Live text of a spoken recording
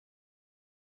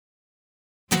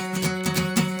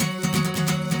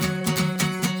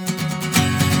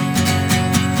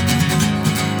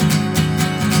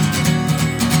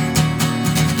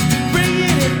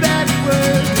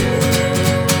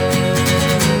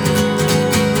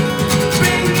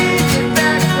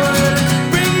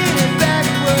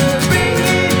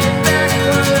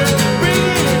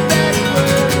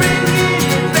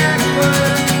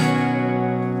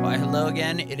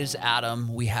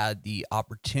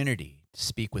opportunity to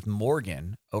speak with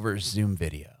Morgan over Zoom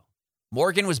video.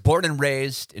 Morgan was born and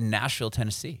raised in Nashville,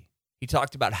 Tennessee. He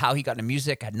talked about how he got into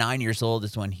music at 9 years old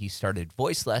is when he started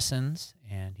voice lessons,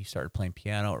 and he started playing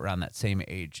piano around that same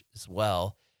age as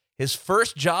well. His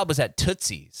first job was at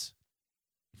Tootsie's.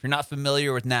 If you're not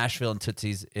familiar with Nashville and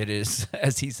Tootsie's, it is,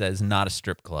 as he says, not a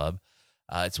strip club.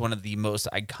 It's one of the most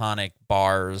iconic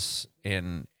bars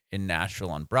in Nashville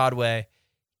on Broadway.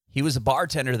 He was a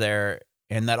bartender there,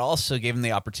 and that also gave him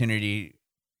the opportunity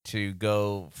to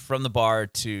go from the bar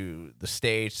to the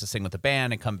stage to sing with the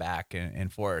band and come back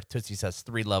and forth. Tootsie's has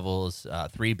 3 levels,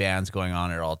 3 bands going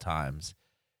on at all times.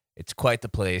 It's quite the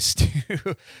place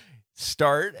to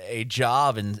start a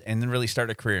job and then really start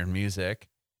a career in music.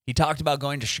 He talked about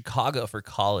going to Chicago for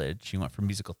college. He went for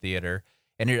musical theater,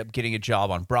 ended up getting a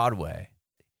job on Broadway.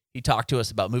 He talked to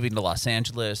us about moving to Los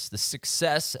Angeles, the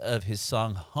success of his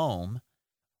song Home,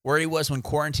 where he was when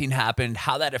quarantine happened,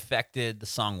 how that affected the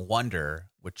song Wonder,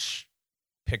 which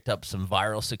picked up some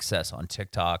viral success on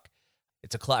TikTok.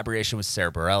 It's a collaboration with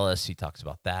Sarah Bareilles. He talks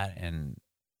about that, and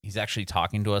he's actually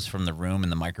talking to us from the room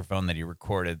and the microphone that he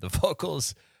recorded the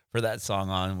vocals for that song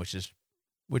on, which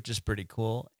is pretty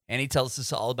cool. And he tells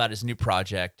us all about his new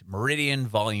project, Meridian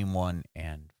Volume 1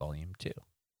 and Volume 2.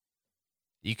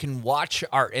 You can watch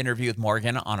our interview with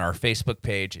Morgan on our Facebook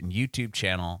page and YouTube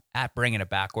channel at Bringing It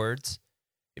Backwards.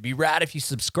 It'd be rad if you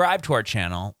subscribe to our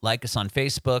channel, like us on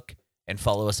Facebook, and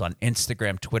follow us on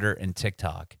Instagram, Twitter, and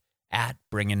TikTok at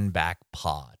Bringing Back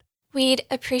Pod. We'd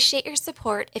appreciate your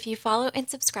support if you follow and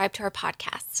subscribe to our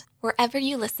podcast, wherever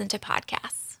you listen to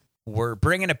podcasts. We're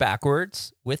Bringing It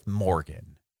Backwards with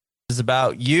Morgan. This is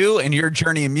about you and your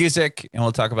journey in music, and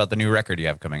we'll talk about the new record you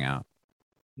have coming out.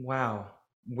 Wow.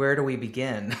 Where do we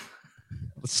begin?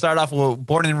 Let's start off with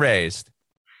born and raised.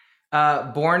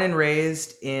 Born and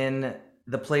raised in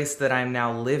the place that I'm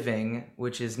now living,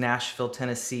 which is Nashville,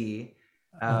 Tennessee.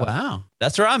 Wow.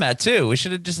 That's where I'm at, too. We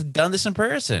should have just done this in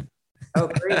person. Oh,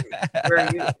 crazy. Where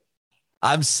are you?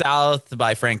 I'm south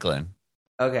by Franklin.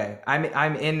 Okay.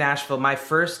 I'm in Nashville. My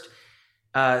first,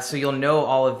 so you'll know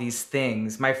all of these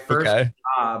things. My first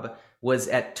job was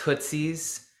at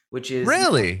Tootsie's, which is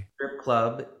really a strip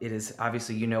club. It is,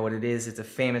 obviously, you know what it is. It's a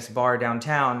famous bar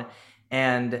downtown.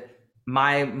 And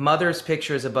my mother's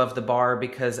picture is above the bar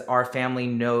because our family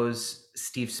knows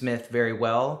Steve Smith very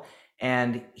well.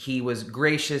 And he was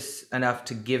gracious enough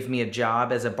to give me a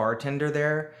job as a bartender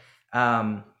there,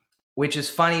 which is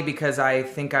funny because I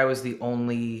think I was the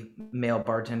only male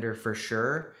bartender for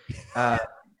sure.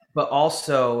 But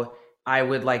also I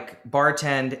would like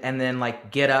bartend and then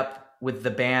like get up with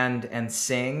the band and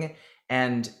sing.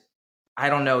 And I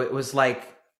don't know, it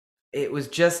was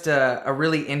just a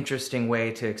really interesting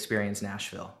way to experience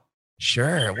Nashville.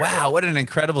 Sure. Wow. What an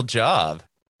incredible job.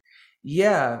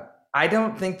 Yeah. I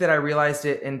don't think that I realized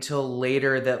it until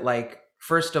later that, like,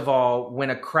 first of all, when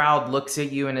a crowd looks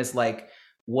at you and is like,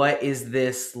 what is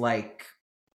this, like,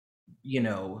 you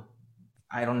know,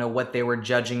 I don't know what they were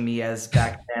judging me as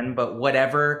back then, but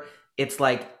whatever. It's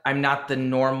like, I'm not the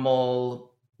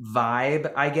normal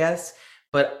vibe, I guess.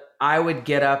 But I would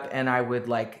get up and I would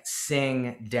like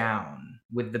sing down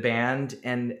with the band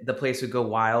and the place would go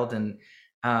wild. And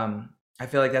I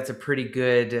feel like that's a pretty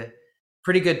good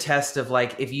test of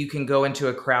like, if you can go into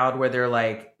a crowd where they're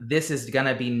like, this is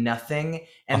gonna be nothing,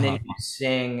 and then you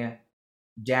sing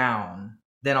down,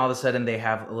 then all of a sudden they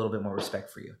have a little bit more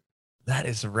respect for you. That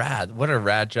is rad. What a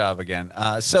rad job again.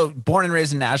 So born and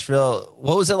raised in Nashville,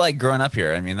 what was it like growing up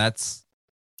here? I mean,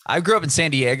 I grew up in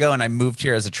San Diego and I moved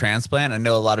here as a transplant. I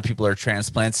know a lot of people are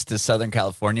transplants to Southern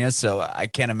California, so I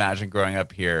can't imagine growing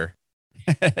up here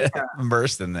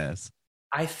immersed in this.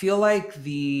 I feel like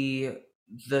the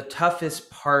toughest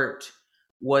part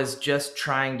was just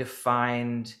trying to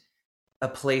find a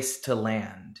place to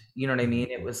land. You know what I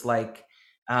mean? It was like,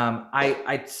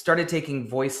 I started taking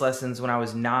voice lessons when I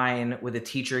was 9 with a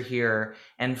teacher here.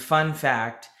 And fun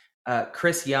fact,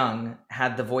 Chris Young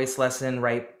had the voice lesson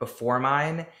right before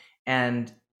mine.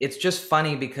 And it's just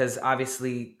funny because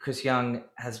obviously Chris Young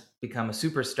has become a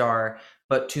superstar,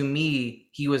 but to me,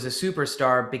 he was a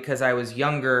superstar because I was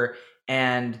younger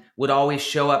and would always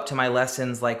show up to my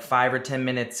lessons like 5 or 10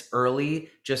 minutes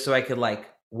early just so I could like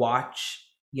watch,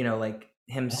 you know, like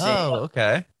him sing. Oh,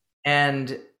 okay.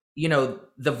 And, you know,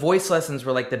 the voice lessons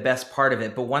were like the best part of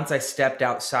it. But once I stepped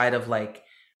outside of like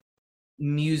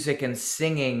music and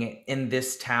singing in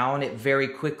this town, it very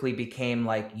quickly became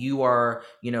like, you are,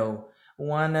 you know,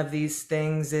 one of these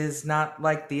things is not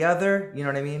like the other, you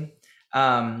know what I mean?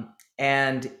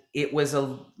 And it was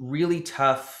a really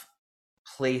tough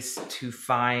place to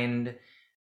find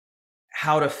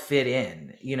how to fit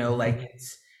in, you know, like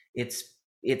it's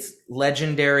it's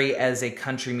legendary as a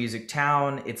country music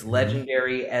town. It's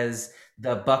legendary as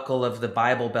the buckle of the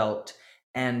Bible Belt.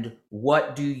 And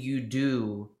what do you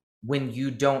do when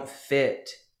you don't fit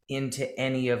into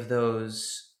any of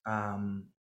those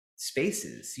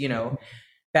spaces? You know,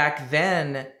 back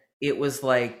then it was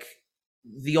like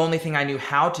the only thing I knew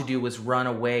how to do was run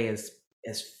away as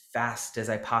fast as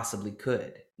I possibly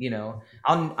could. You know,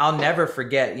 I'll never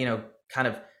forget, you know, kind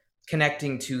of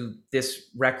connecting to this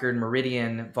record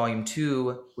Meridian Volume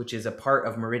 2, which is a part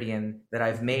of Meridian that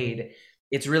I've made.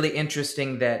 It's really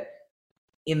interesting that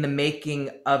in the making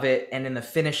of it and in the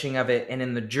finishing of it and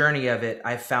in the journey of it,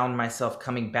 I found myself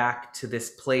coming back to this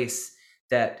place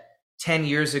that 10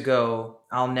 years ago,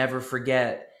 I'll never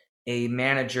forget. A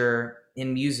manager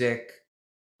in music,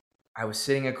 I was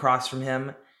sitting across from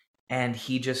him and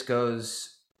he just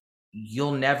goes,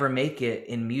 "You'll never make it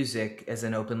in music as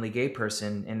an openly gay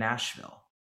person in Nashville."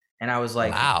 And I was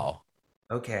like, Wow.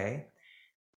 okay,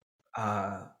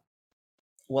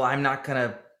 well, I'm not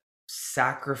gonna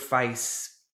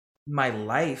sacrifice my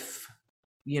life,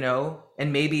 you know,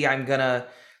 and maybe I'm gonna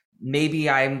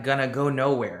go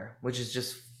nowhere, which is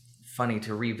just funny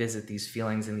to revisit these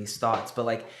feelings and these thoughts. But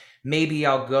like, maybe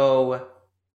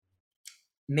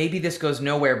this goes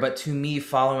nowhere. But to me,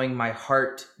 following my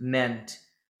heart meant,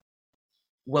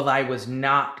 well, I was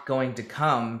not going to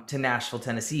come to Nashville,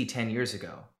 Tennessee 10 years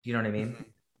ago. You know what I mean?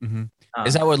 Mm-hmm.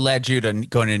 Is that what led you to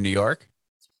going to New York?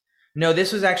 No,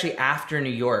 this was actually after New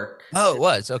York. Oh, it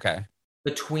was. Okay.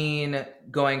 Between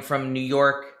going from New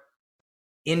York,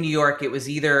 in New York, it was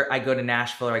either I go to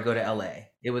Nashville or I go to LA.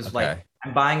 It was like,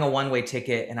 I'm buying a one-way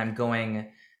ticket and I'm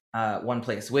going one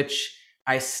place, which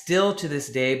I still to this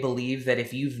day believe that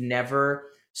if you've never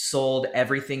sold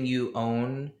everything you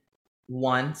own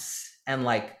once and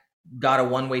like got a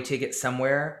one-way ticket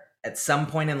somewhere at some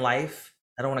point in life,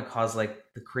 I don't want to cause like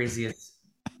the craziest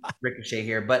ricochet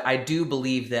here, but I do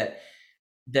believe that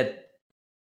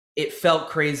it felt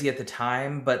crazy at the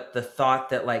time, but the thought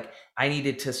that like I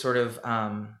needed to sort of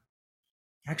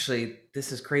actually,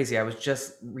 this is crazy. I was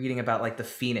just reading about like the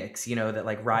phoenix, you know, that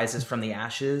like rises from the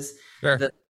ashes. Sure.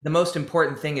 The most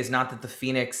important thing is not that the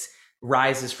phoenix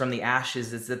rises from the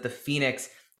ashes, it's that the phoenix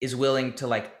is willing to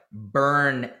like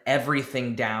burn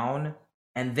everything down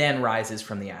and then rises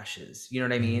from the ashes. You know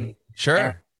what I mean? Sure.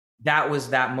 And that was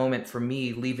that moment for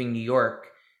me leaving New York.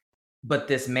 But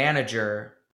this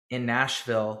manager in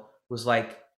Nashville was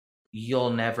like,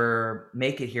 "You'll never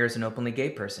make it here as an openly gay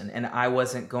person." And I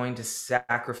wasn't going to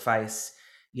sacrifice,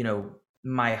 you know,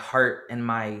 my heart and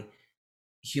my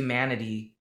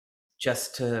humanity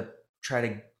just to try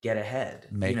to get ahead.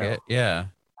 Make it. Yeah.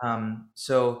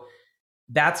 So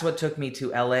that's what took me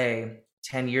to LA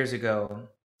 10 years ago.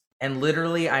 And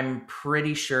literally, I'm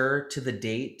pretty sure to the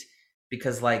date,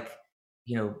 because like,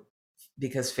 you know,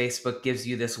 because Facebook gives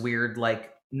you this weird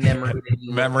like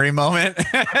memory moment.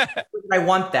 I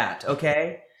want that,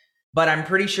 okay? But I'm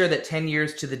pretty sure that 10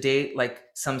 years to the date, like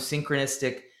some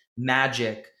synchronistic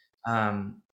magic,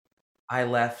 I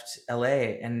left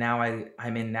LA and now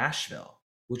I'm in Nashville,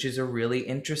 which is a really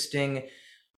interesting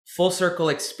full circle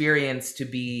experience to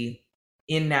be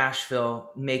in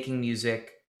Nashville, making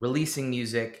music, releasing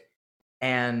music,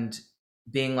 and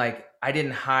being like, I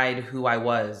didn't hide who I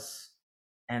was.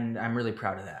 And I'm really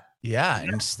proud of that. Yeah.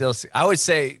 And still, I would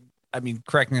say, I mean,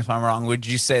 correct me if I'm wrong, would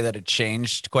you say that it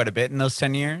changed quite a bit in those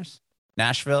 10 years?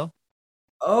 Nashville?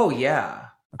 Oh, yeah.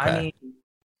 Okay.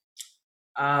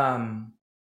 I mean,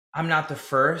 I'm not the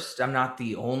first, I'm not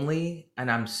the only, and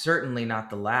I'm certainly not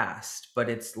the last, but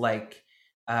it's like,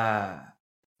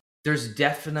 there's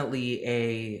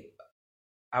definitely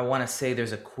I want to say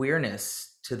there's a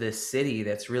queerness to this city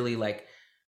that's really like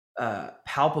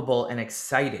palpable and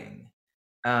exciting.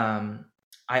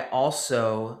 I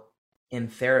also, in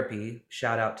therapy,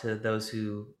 shout out to those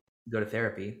who go to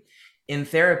therapy, in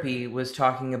therapy was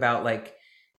talking about like,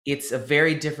 it's a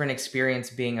very different experience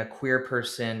being a queer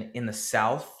person in the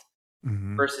South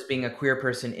versus being a queer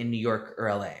person in New York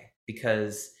or LA,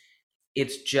 because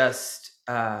it's just,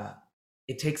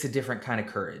 it takes a different kind of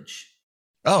courage.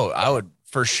 Oh, I would,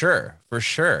 for sure.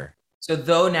 So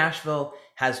though Nashville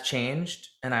has changed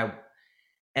and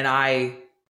I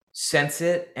sense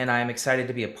it and I'm excited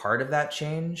to be a part of that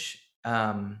change,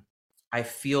 I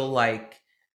feel like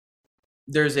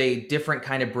there's a different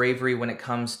kind of bravery when it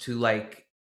comes to like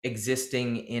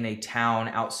existing in a town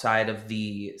outside of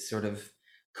the sort of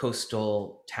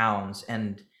coastal towns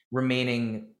and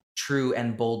remaining true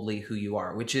and boldly who you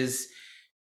are, which is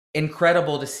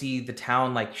incredible to see the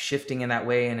town like shifting in that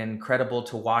way, and incredible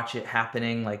to watch it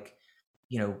happening, like,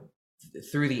 you know,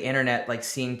 through the internet, like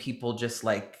seeing people just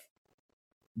like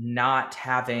not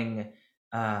having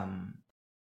um,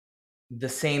 the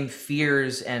same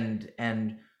fears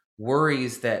and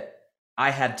worries that I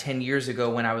had 10 years ago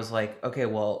when I was like, okay,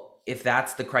 well, if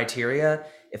that's the criteria,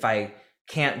 if I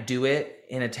can't do it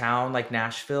in a town like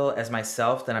Nashville as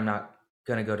myself, then I'm not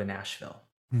going to go to Nashville.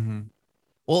 Mm-hmm.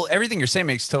 Well, everything you're saying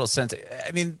makes total sense.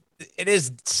 I mean, it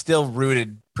is still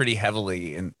rooted pretty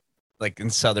heavily in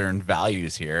Southern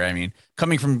values here. I mean,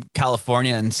 coming from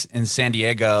California and in San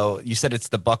Diego, you said it's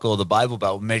the buckle of the Bible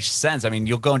Belt, makes sense. I mean,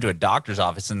 you'll go into a doctor's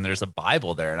office and there's a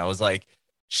Bible there. And I was like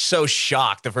so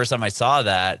shocked the first time I saw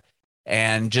that.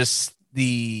 And just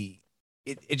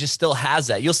it just still has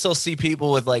that. You'll still see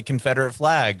people with like Confederate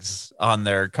flags on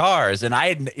their cars.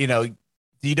 And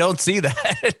you don't see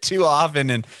that too often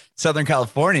in Southern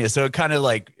California. So it kind of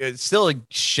like, it still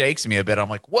shakes me a bit. I'm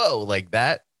like, whoa, like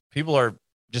that. People are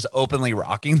just openly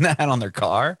rocking that on their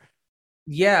car.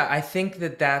 Yeah, I think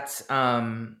that's,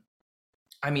 I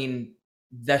mean,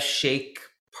 the shake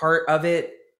part of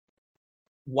it,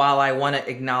 while I want to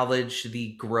acknowledge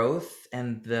the growth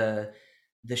and the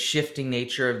shifting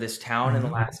nature of this town in the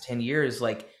last 10 years,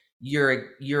 like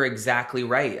you're exactly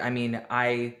right. I mean,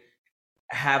 I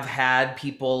have had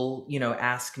people,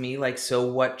 ask me like, so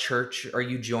what church are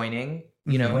you joining?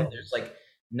 And there's like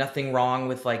nothing wrong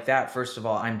with like that. First of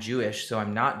all, I'm Jewish, so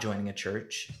I'm not joining a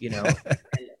church, and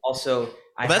also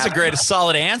that's a great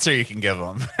solid answer you can give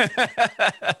them.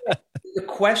 The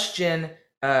question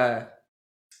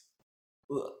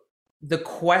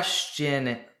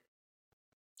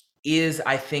is,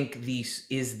 I think,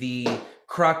 the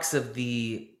crux of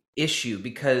the issue,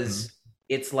 because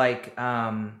it's like,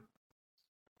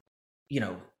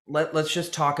 let's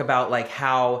just talk about like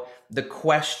how the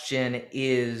question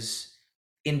is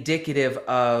indicative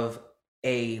of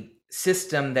a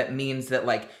system that means that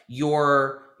like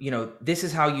this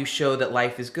is how you show that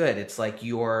life is good. It's like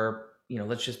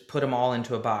let's just put them all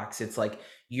into a box. It's like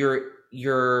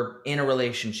you're in a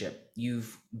relationship,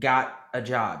 you've got a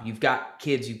job, you've got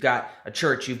kids, you've got a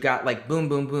church, you've got like boom,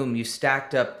 boom, boom, you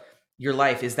stacked up your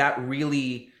life. Is that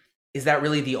really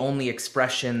the only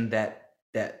expression that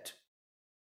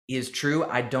is true?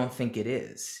 I don't think it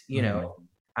is.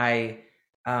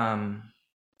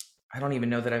 I don't even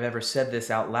know that I've ever said this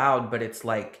out loud, but it's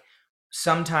like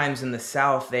sometimes in the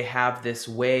South, they have this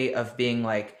way of being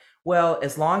like, well,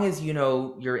 as long as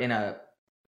you're in a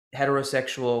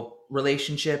heterosexual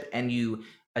relationship and you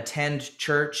attend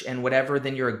church and whatever,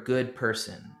 then you're a good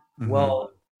person.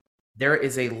 Well, there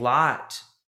is a lot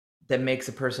that makes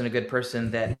a person a good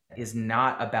person that is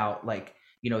not about like,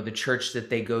 the church that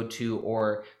they go to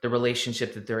or the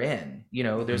relationship that they're in.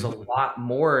 There's a lot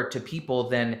more to people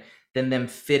than them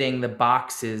fitting the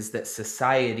boxes that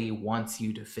society wants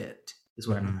you to fit, is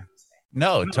what I'm trying to say.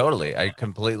 No, totally. I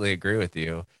completely agree with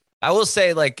you. I will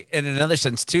say, like, in another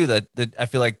sense too, that I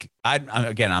feel like I'm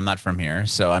not from here,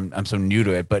 so I'm so new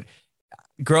to it. But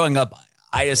growing up,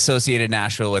 I associated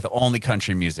Nashville with only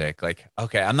country music. Like,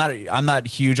 okay, I'm not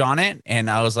huge on it, and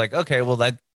I was like, okay, well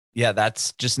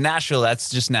that's just Nashville. That's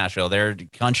just Nashville. They're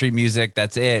country music.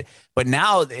 That's it. But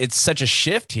now it's such a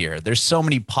shift here. There's so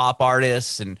many pop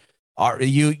artists and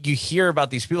you hear about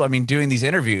these people. I mean, doing these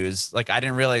interviews, like I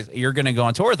didn't realize you're going to go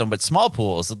on tour with them, but Small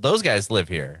Pools, those guys live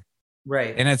here.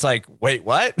 Right. And it's like, wait,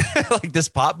 what? Like this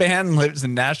pop band lives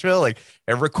in Nashville. Like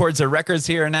it records their records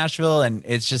here in Nashville. And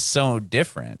it's just so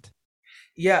different.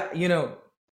 Yeah.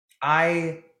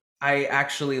 I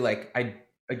actually I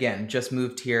again just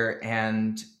moved here,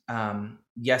 and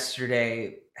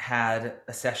yesterday had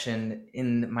a session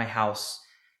in my house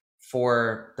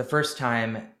for the first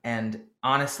time. And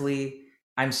honestly,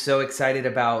 I'm so excited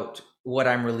about what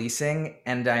I'm releasing.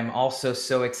 And I'm also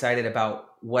so excited about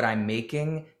what I'm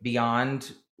making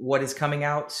beyond what is coming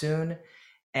out soon.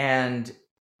 And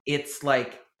it's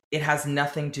like, it has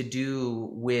nothing to do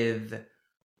with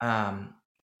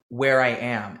where I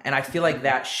am. And I feel like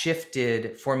that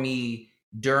shifted for me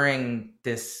during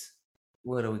this,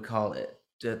 what do we call it?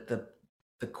 The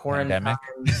quarantine.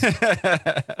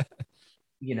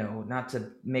 Not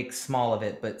to make small of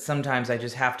it, but sometimes I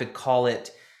just have to call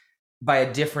it by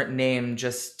a different name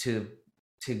just to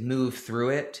move through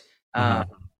it.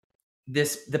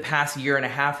 The past year and a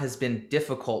half has been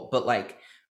difficult, but like,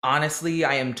 honestly,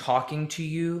 I am talking to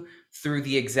you through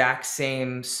the exact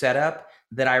same setup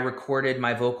that I recorded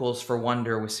my vocals for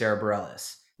Wonder with Sarah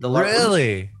Bareilles. The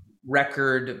really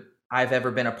record I've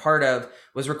ever been a part of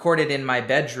was recorded in my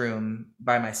bedroom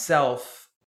by myself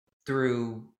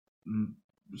through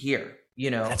here,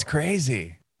 That's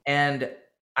crazy. And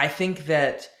I think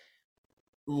that,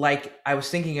 like, I was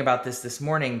thinking about this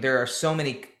morning, there are so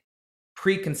many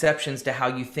preconceptions to how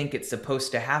you think it's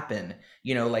supposed to happen.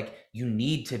 You know, like you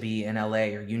need to be in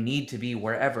LA or you need to be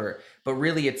wherever. But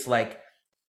really it's like,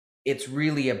 it's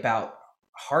really about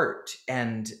heart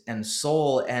and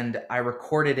soul. And I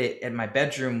recorded it in my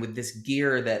bedroom with this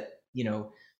gear that, you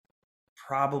know,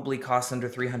 probably costs under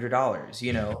 $300,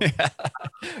 you know.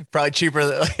 Probably cheaper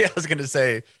than, I was gonna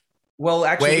say, Well,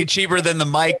 actually, way cheaper than the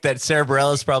mic that Sarah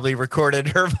Bareilles probably recorded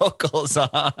her vocals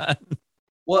on.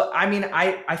 well, I mean,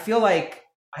 I feel like,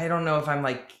 I don't know if I'm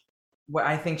like, well,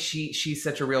 I think she's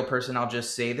such a real person. I'll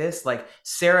just say this, like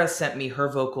Sarah sent me her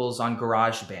vocals on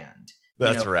GarageBand.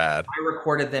 That's rad. I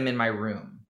recorded them in my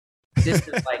room. This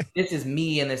is like, this is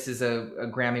me, and this is a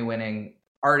Grammy winning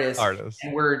artist.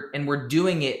 And we're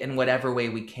doing it in whatever way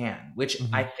we can, which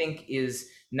I think is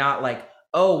not like,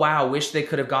 oh wow, wish they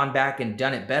could have gone back and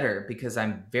done it better, because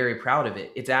I'm very proud of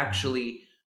it. It's actually,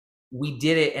 we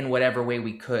did it in whatever way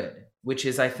we could, which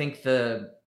is, I think,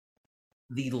 the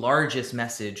largest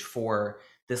message for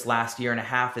this last year and a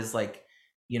half is like,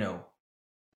 you know,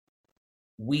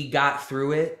 we got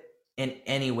through it in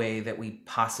any way that we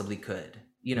possibly could.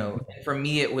 You know, for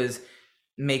me, it was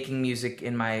making music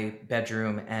in my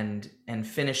bedroom and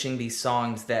finishing these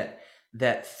songs that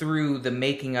through the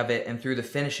making of it and through the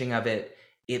finishing of it,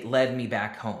 it led me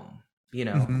back home, you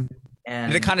know.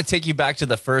 And did it kind of take you back to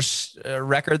the first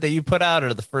record that you put out,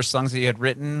 or the first songs that you had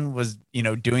written? Was, you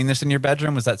know, doing this in your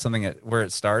bedroom? Was that something where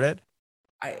it started?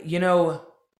 You know,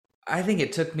 I think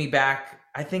it took me back.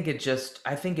 I think it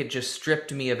just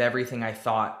stripped me of everything I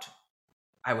thought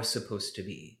I was supposed to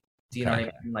be. Do you know what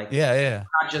I mean? Like, yeah. We're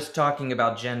not just talking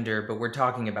about gender, but we're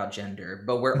talking about gender,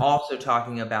 but we're also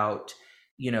talking about,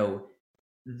 you know,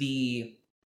 the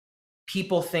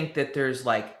people think that there's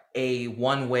like a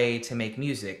one way to make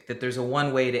music, that there's a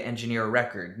one way to engineer a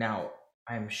record. Now,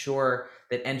 I'm sure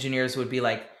that engineers would be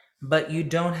like, but you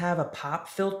don't have a pop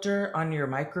filter on your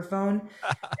microphone.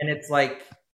 And it's like,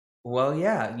 well,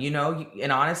 yeah, you know,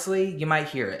 and honestly, you might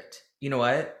hear it, you know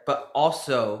what? But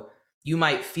also you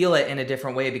might feel it in a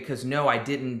different way, because no, I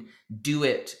didn't do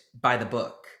it by the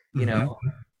book, you know?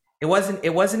 It wasn't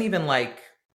even like,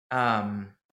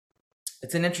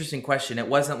 it's an interesting question. It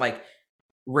wasn't like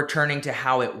returning to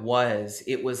how it was.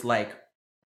 It was like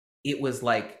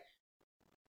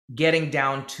getting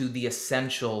down to the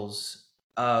essentials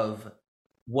of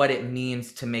what it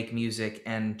means to make music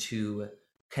and to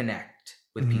connect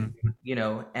with people, you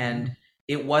know? And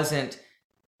it wasn't,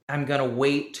 I'm going to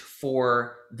wait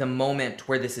for the moment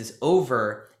where this is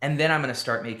over and then I'm going to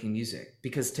start making music.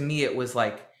 Because to me, it was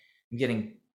like, I'm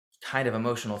getting kind of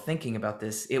emotional thinking about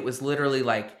this. It was literally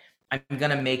like, I'm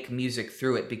going to make music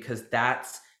through it, because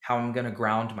that's how I'm going to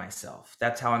ground myself.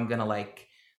 That's how I'm going to, like,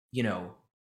 you know,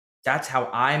 that's how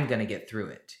I'm going to get through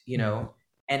it, you know?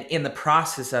 And in the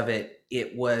process of it,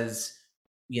 it was,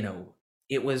 you know,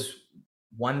 it was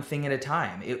one thing at a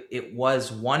time. It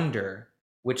was Wonder,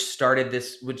 which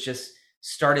just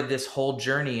started this whole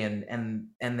journey. And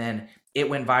then it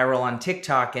went viral on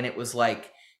TikTok, and it was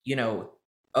like, you know,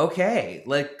 okay,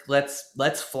 let's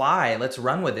fly, let's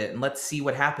run with it, and let's see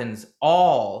what happens,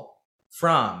 all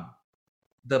from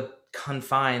the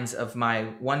confines of my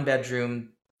one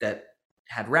bedroom that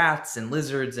had rats and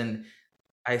lizards. And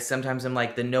I sometimes am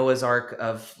like, the Noah's Ark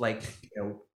of, like, you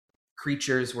know,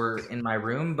 creatures were in my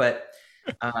room, but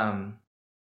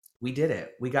we did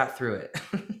it. We got through it.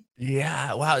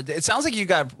 Yeah. Wow. It sounds like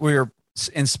we were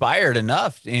inspired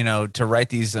enough, you know, to write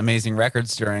these amazing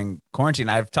records during quarantine.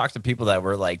 I've talked to people that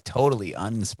were like totally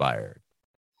uninspired.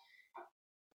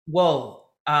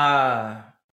 Well, I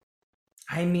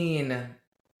mean,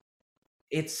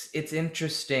 it's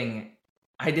interesting.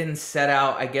 I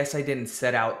guess I didn't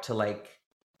set out to like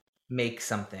make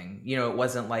something, you know. It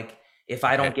wasn't like, if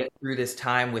I don't get through this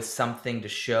time with something to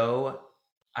show,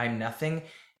 I'm nothing.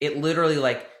 It literally,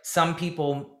 like, some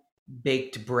people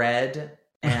baked bread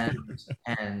and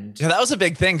Yeah, that was a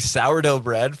big thing. Sourdough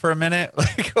bread for a minute.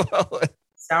 Like,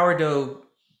 sourdough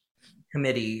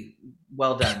committee,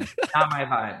 well done. Not my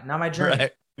vibe, not my journey,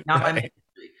 not my ministry.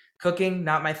 Cooking,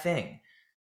 not my thing.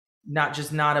 Not a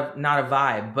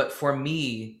vibe. But for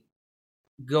me,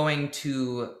 going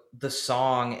to the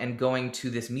song and going to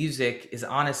this music is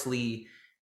honestly,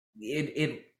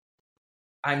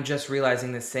 I'm just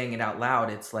realizing this, saying it out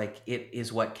loud. It's like, it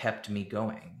is what kept me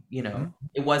going. You know,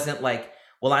 It wasn't like,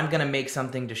 well, I'm going to make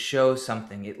something to show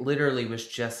something. It literally was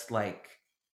just like,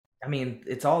 I mean,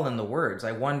 it's all in the words.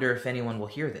 I wonder if anyone will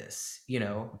hear this, you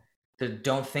know,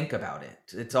 don't think about it.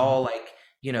 It's all like,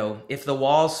 you know, if the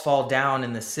walls fall down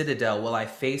in the citadel, will I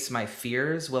face my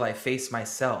fears? Will I face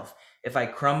myself? If I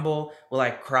crumble, will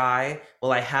I cry?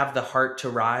 Will I have the heart to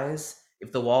rise?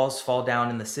 if the walls fall down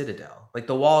in the citadel, like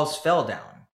the walls fell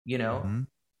down, Mm-hmm.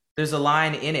 There's a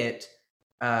line in it,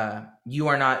 you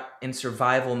are not in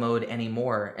survival mode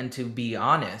anymore. And to be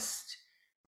honest,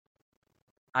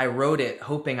 I wrote it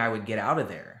hoping I would get out of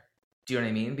there. Do you know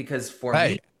what I mean? Because for me,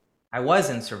 Right. I was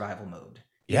in survival mode.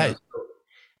 Yeah. So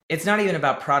it's not even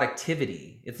about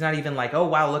productivity. It's not even like, oh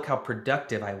wow, look how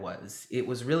productive I was. It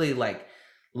was really like,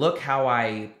 look how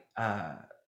I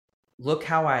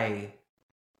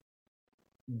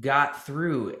got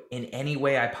through in any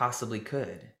way I possibly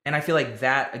could. And I feel like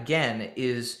that again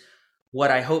is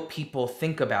what I hope people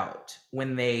think about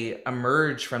when they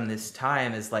emerge from this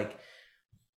time, is like,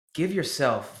 give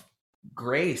yourself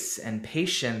grace and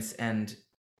patience and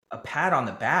a pat on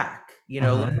the back.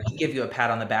 Let me give you a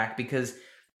pat on the back, because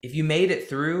if you made it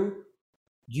through,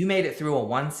 you made it through a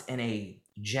once in a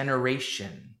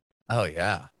generation Oh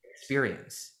yeah.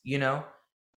 experience,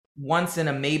 once in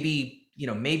a maybe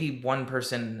one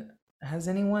person. Has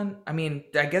anyone? I mean,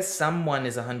 I guess someone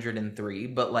is 103,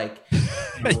 but like,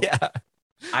 Yeah.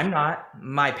 I'm not.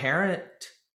 My parent,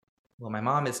 well, my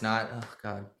mom is not. Oh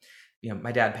God,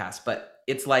 my dad passed, but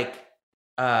it's like,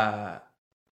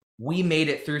 we made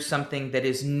it through something that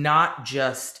is not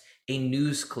just a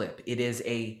news clip. It is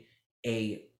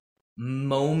a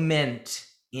moment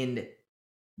in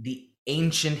the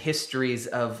ancient histories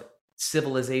of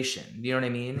civilization. You know what I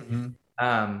mean?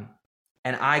 Mm-hmm.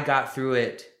 And I got through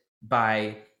it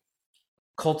by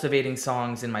cultivating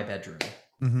songs in my bedroom.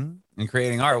 Mm-hmm. And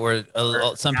creating art where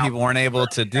some people weren't able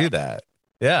to do that.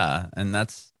 Yeah. And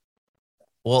that's,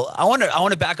 well, I want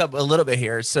to back up a little bit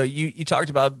here. So you talked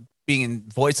about being in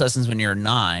voice lessons when you were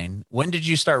 9. When did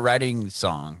you start writing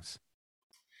songs?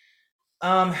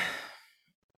 I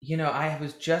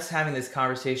was just having this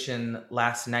conversation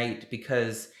last night,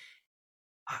 because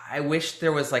I wish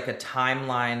there was like a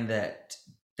timeline that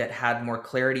had more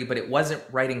clarity, but it wasn't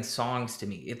writing songs to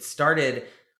me. It started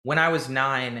when I was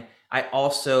 9. I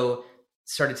also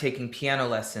started taking piano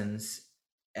lessons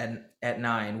at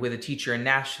 9 with a teacher in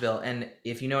Nashville. And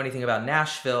if you know anything about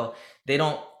Nashville, they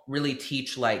don't really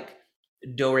teach like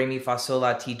do, re, mi, fa, sol,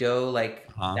 la, ti, do, like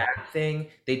that thing.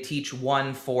 They teach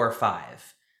 1, 4,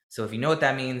 5. So if you know what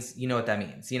that means, you know what that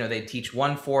means. They teach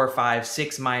 1, 4, 5,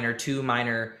 6 minor, 2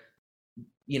 minor,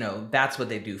 that's what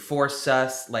they do. 4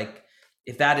 sus, like,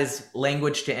 if that is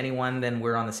language to anyone, then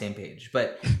we're on the same page.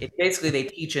 But it basically, they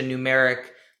teach a numeric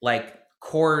like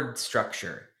chord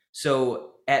structure.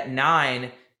 So at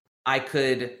 9, I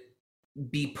could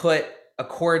be put a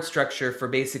chord structure for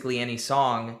basically any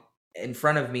song in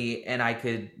front of me, and I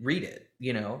could read it,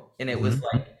 and it was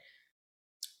like,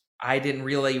 I didn't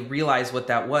really realize what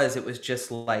that was. It was just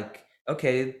like,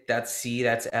 okay, that's C,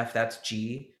 that's F, that's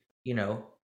G,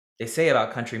 they say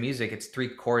about country music, it's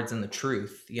 3 chords and the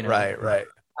truth, Right.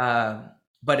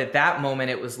 But at that moment,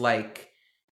 it was like,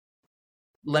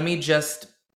 let me just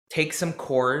take some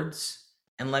chords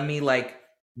and let me like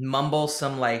mumble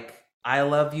some like I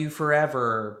love you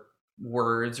forever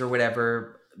words or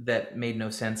whatever that made no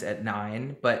sense at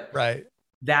 9. But Right.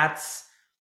 That's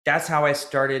how I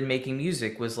started making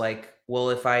music, was like, well,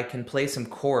 if I can play some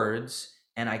chords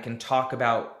and I can talk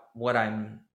about what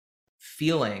I'm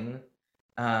feeling,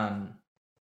 then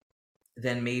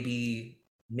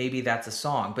maybe that's a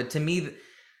song. But to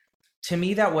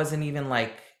me that wasn't even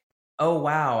like, oh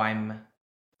wow, I'm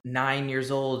 9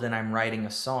 years old and I'm writing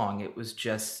a song. It was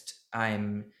just,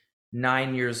 I'm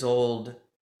 9 years old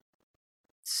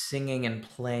singing and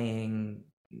playing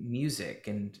music,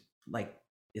 and like,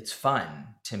 it's fun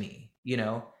to me,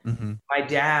 My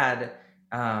dad,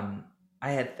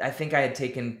 I think I had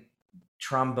taken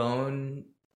trombone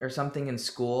or something in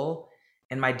school,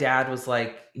 and my dad was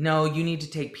like, no, you need to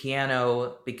take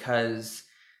piano because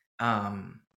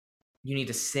you need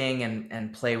to sing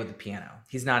and play with the piano.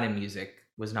 He's not in music,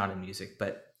 was not in music,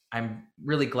 but I'm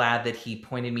really glad that he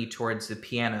pointed me towards the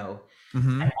piano.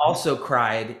 I also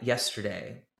cried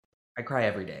yesterday. I cry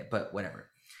every day, but whatever.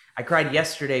 I cried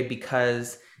yesterday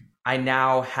because I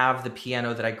now have the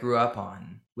piano that I grew up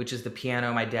on, which is the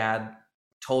piano my dad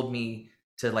told me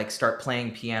to like start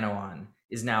playing piano on,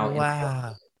 is now.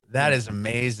 Wow. That is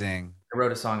amazing. I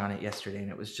wrote a song on it yesterday, and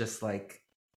it was just like,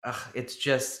 it's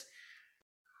just,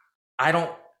 I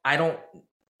don't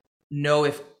know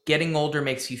if getting older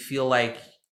makes you feel like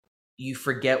you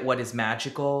forget what is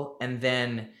magical, and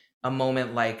then a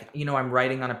moment like, I'm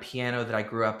writing on a piano that I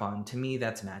grew up on. To me,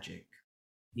 that's magic.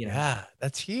 Yeah,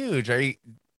 that's huge.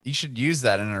 You should use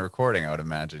that in a recording, I would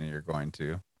imagine you're going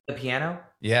to. The piano?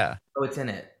 Yeah. Oh, it's in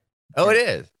it. It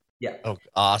is? Yeah. Oh,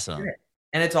 awesome.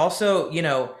 And it's also,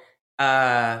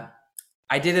 I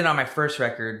did it on my first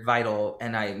record, Vital,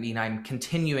 and I mean, I'm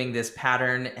continuing this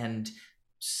pattern, and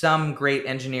some great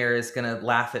engineer is going to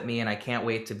laugh at me, and I can't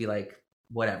wait to be like,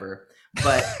 whatever.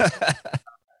 But,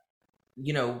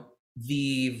 you know,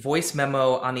 the voice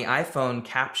memo on the iPhone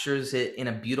captures it in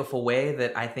a beautiful way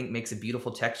that I think makes a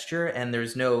beautiful texture, and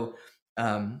there's no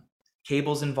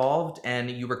cables involved, and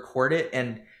you record it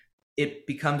and it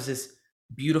becomes this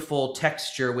beautiful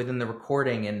texture within the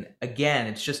recording. And again,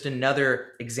 it's just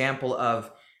another example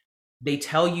of, they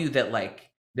tell you that like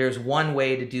there's one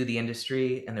way to do the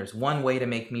industry and there's one way to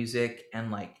make music,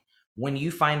 and like when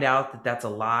you find out that that's a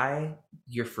lie,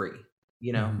 you're free,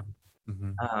 you know.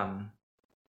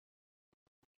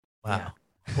 Wow.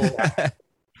 Yeah.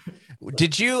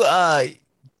 Did you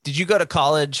go to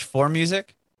college for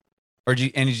music, or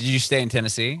did you stay in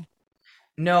Tennessee?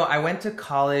 No, I went to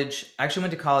college. I actually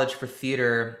went to college for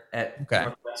theater at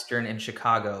Northwestern in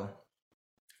Chicago.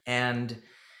 And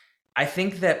I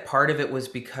think that part of it was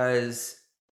because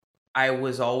I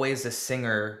was always a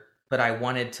singer, but I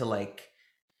wanted to like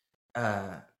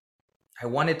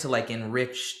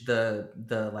enrich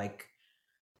the like,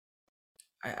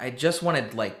 I just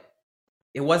wanted like,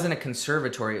 it wasn't a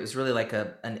conservatory. It was really like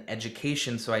an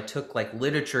education. So I took like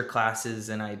literature classes,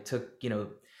 and I took, you know,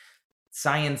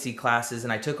 science-y classes,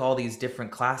 and I took all these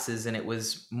different classes, and it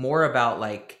was more about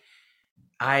like,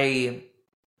 I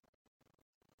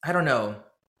don't know.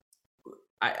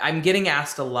 I'm getting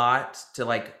asked a lot to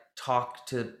like talk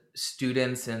to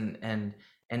students and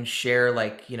share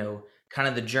like, you know, kind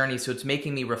of the journey. So it's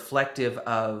making me reflective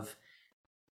of,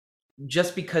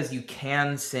 just because you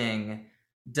can sing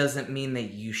doesn't mean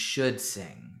that you should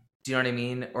sing. Do you know what I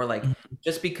mean? Or like,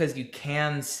 just because you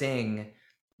can sing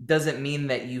doesn't mean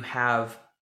that you have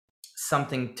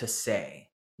something to say,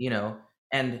 you know.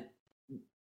 And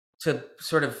to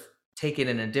sort of take it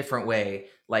in a different way,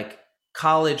 like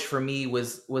college for me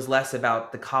was less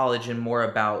about the college and more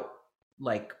about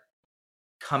like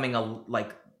becoming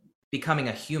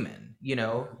a human, you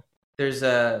know. There's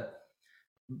a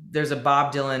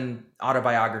Bob Dylan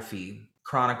autobiography,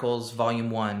 Chronicles Volume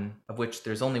 1, of which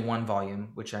there's only one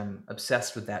volume, which I'm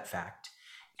obsessed with that fact.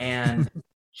 And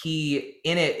he,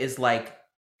 in it, is like,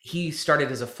 he started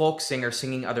as a folk singer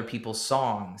singing other people's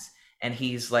songs. And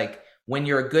he's like, when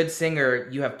you're a good singer,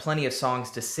 you have plenty of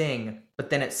songs to sing, but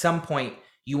then at some point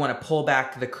you want to pull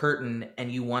back the curtain and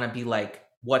you want to be like,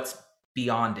 what's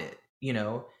beyond it, you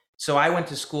know? So I went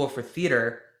to school for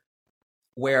theater,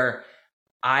 where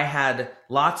I had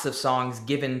lots of songs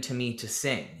given to me to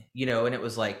sing, you know, and it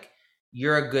was like,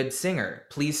 you're a good singer,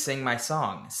 please sing my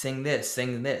song, sing this,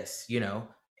 you know.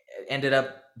 Ended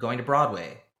up going to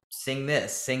Broadway, sing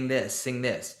this, sing this, sing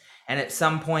this. And at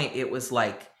some point it was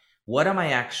like, what am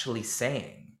I actually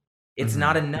saying? It's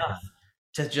not enough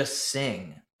to just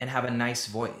sing and have a nice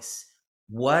voice.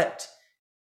 What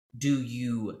are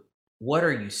you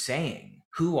saying?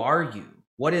 Who are you?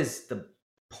 What is the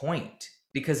point?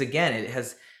 Because again, it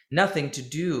has nothing to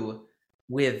do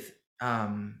with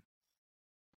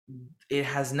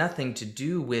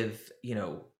you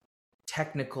know,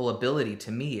 technical ability.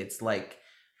 To me, it's like,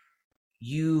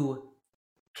 you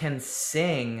can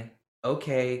sing,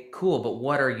 okay, cool, but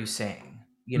what are you saying,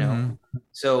 you know?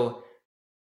 So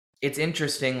it's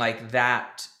interesting, like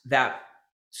that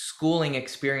schooling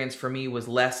experience for me was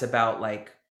less about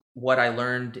like what I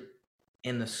learned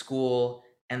in the school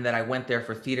and that I went there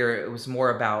for theater. It was more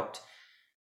about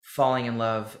falling in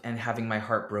love and having my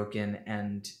heart broken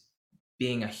and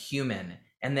being a human.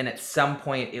 And then at some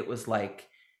point it was like,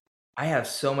 I have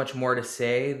so much more to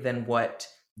say than what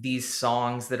these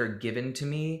songs that are given to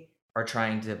me are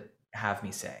trying to have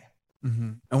me say.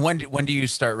 And when do you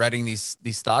start writing these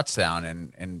thoughts down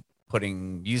and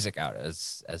putting music out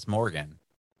as Morgan?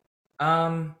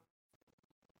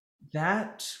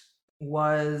 That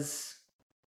was,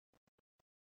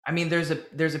 I mean, there's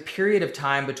a period of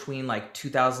time between like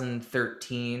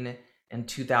 2013 and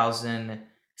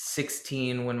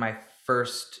 2016 when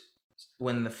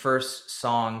the first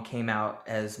song came out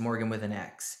as Morgan with an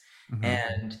X.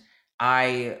 And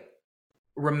I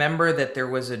remember that there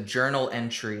was a journal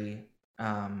entry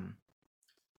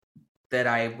that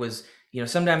I was, you know,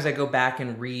 sometimes I go back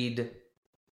and read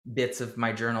bits of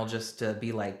my journal just to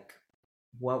be like,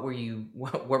 what were you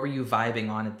vibing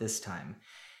on at this time?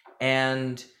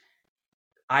 And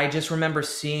I just remember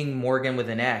seeing Morgan with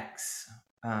an X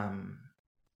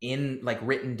in like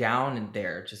written down in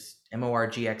there, just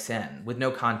morgxn with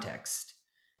no context.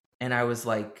 And I was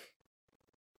like,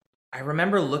 I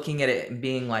remember looking at it and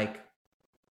being like,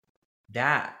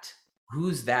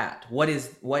 who's that? What is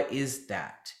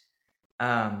that?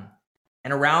 And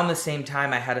around the same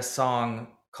time I had a song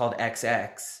called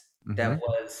XX that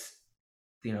was,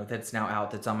 you know, that's now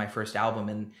out, that's on my first album.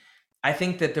 And I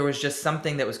think that there was just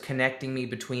something that was connecting me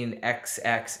between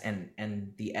XX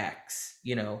and the X,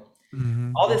 you know.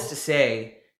 Mm-hmm. All this to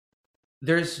say,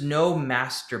 there's no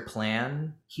master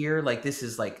plan here. Like this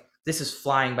is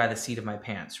flying by the seat of my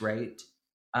pants, right?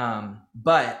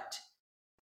 But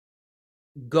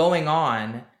going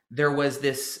on, there was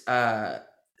this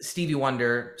Stevie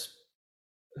Wonder,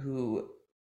 who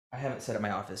I haven't said at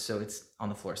my office, so it's on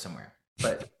the floor somewhere.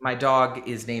 But my dog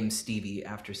is named Stevie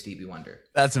after Stevie Wonder.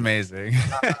 That's amazing.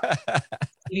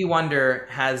 Stevie Wonder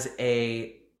has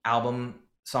a album,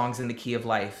 Songs in the Key of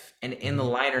Life, and in the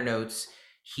liner notes,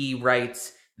 he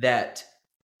writes that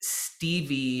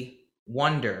Stevie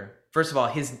Wonder, first of all,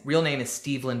 his real name is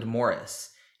Steveland Morris,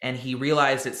 and he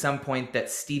realized at some point that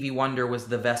Stevie Wonder was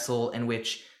the vessel in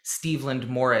which Steveland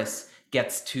Morris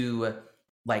gets to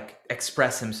like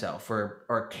express himself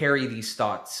or carry these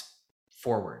thoughts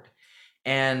forward.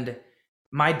 And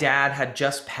my dad had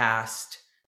just passed.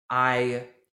 I,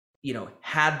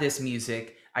 had this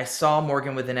music. I saw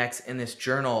Morgan with an X in this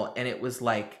journal, and it was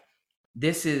like,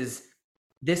 this is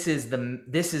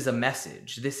a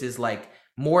message. This is like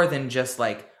more than just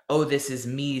like, oh, this is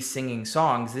me singing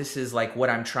songs. This is like what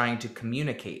I'm trying to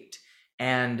communicate.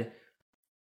 And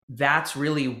that's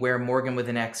really where Morgan with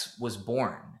an X was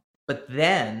born. But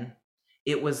then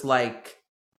it was like,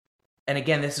 and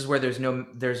again, this is where there's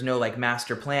no like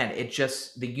master plan. It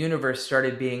just, the universe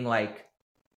started being like,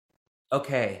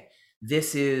 okay,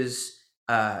 this is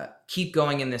keep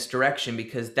going in this direction,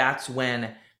 because that's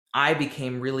when I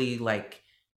became really like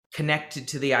connected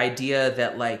to the idea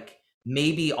that like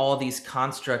maybe all these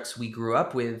constructs we grew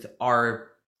up with are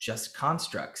just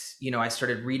constructs. I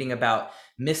started reading about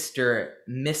Mr.,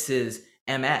 Mrs.,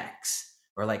 MX,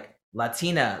 or like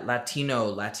Latina,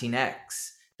 Latino,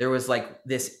 Latinx. There was like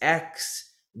this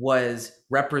X was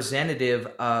representative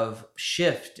of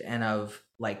shift and of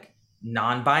like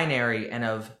non-binary and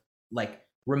of like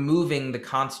removing the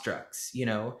constructs,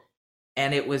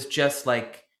 and it was just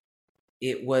like,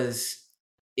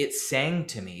 it sang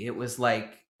to me. It was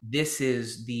like, this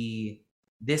is the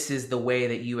way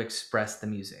that you express the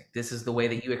music. This is the way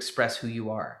that you express who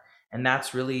you are. And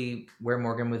that's really where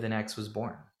Morgan with an X was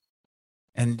born.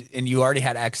 And you already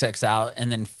had XX out,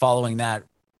 and then following that,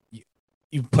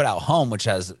 you put out Home, which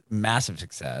has massive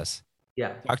success.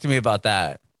 Yeah. Talk to me about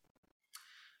that.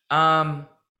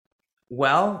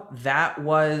 Well, that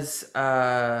was,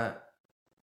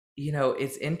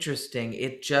 it's interesting.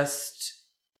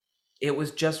 It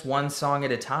was just one song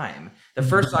at a time. The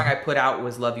first song I put out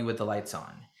was Love You With the Lights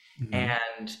On.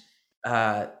 And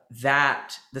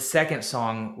the second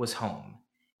song was Home.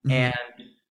 And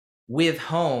with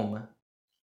Home,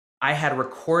 I had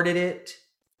recorded it,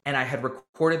 and I had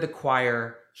recorded the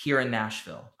choir here in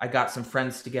Nashville. I got some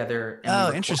friends together.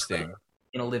 And we interesting.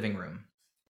 In a living room.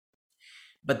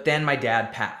 But then my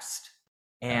dad passed,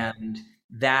 and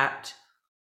that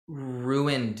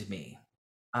ruined me.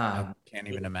 I can't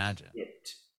even imagine.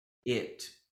 It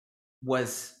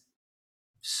was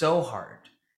so hard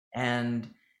and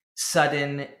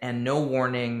sudden and no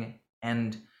warning,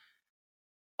 and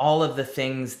all of the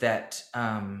things that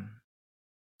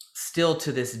still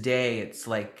to this day, it's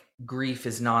like grief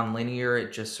is nonlinear.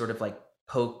 It just sort of like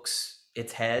pokes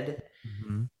its head.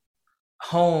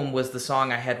 Home was the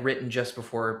song I had written just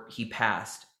before he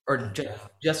passed, or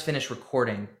just finished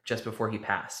recording just before he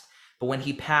passed. But when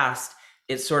he passed,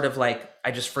 it's sort of like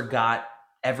I just forgot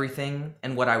everything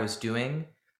and what I was doing.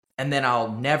 And then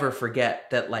I'll never forget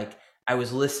that like I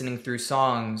was listening through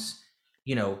songs,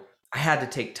 I had to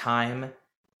take time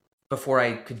before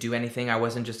I could do anything. I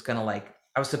wasn't just gonna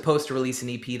I was supposed to release an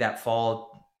EP that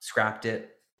fall, scrapped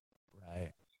it.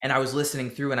 Right. And I was listening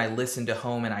through, and I listened to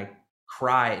Home, and I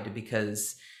cried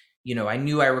because, I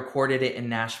knew I recorded it in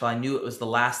Nashville. I knew it was the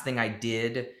last thing I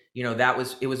did.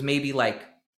 It was maybe like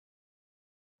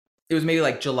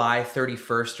July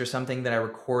 31st or something that I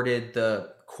recorded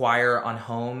the choir on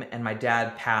Home, and my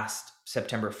dad passed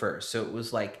September 1st. So it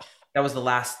was like, that was the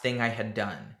last thing I had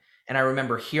done. And I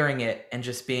remember hearing it and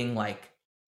just being like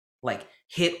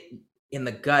hit in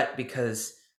the gut,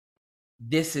 because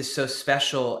this is so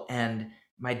special, and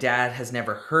my dad has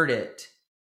never heard it.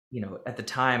 At the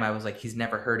time I was like, he's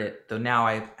never heard it, though now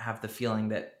I have the feeling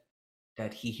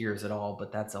that he hears it all,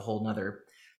 but that's a whole nother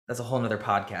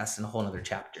podcast and a whole nother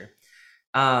chapter.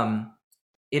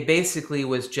 It basically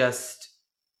was just,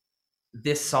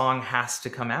 this song has to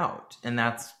come out, and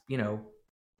that's, and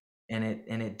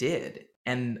it did.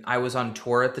 And I was on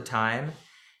tour at the time,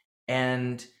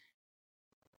 and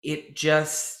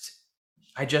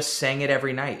I just sang it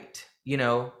every night.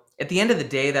 At the end of the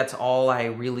day, that's all I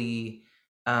really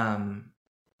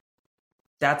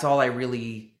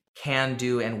can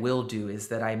do and will do is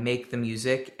that I make the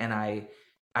music and I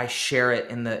share it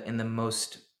in the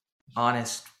most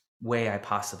honest way I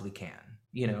possibly can,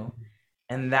 you know?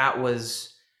 And that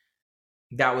was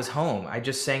home. I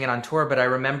just sang it on tour, but I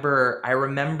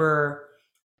remember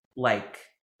like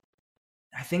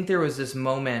I think there was this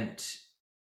moment,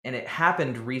 and it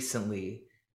happened recently,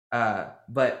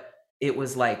 but it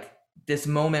was like this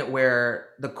moment where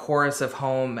the chorus of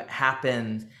Home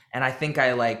happened, and I think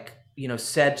I like, you know,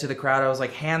 said to the crowd, I was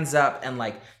like, hands up, and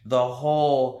like the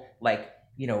whole like,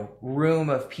 you know, room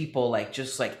of people like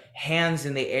just like hands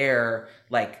in the air,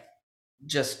 like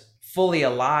just fully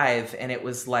alive. And it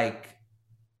was like,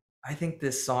 I think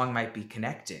this song might be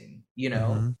connecting, you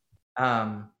know?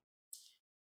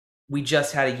 We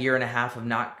just had a year and a half of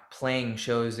not playing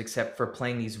shows except for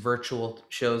playing these virtual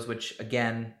shows, which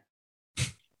again,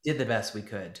 did the best we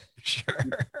could. Sure.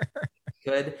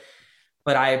 Good.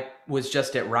 But I was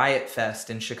just at Riot Fest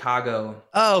in Chicago.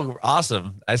 Oh,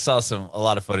 awesome. I saw a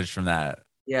lot of footage from that.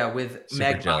 Yeah, with Super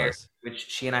Meg Meyer, jealous. which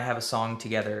she and I have a song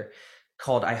together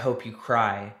called I Hope You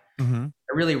Cry. Mm-hmm.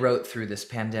 I really wrote through this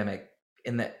pandemic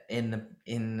in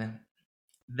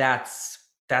that's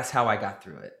how I got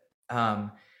through it.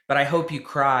 But I Hope You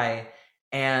Cry,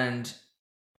 and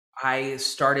I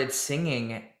started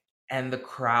singing, and the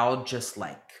crowd just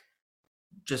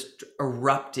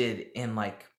erupted in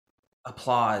like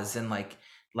applause and like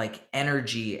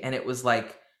energy, and it was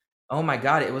like, oh my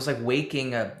god, it was like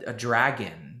waking a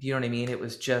dragon. You know what I mean? It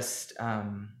was just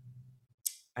I'm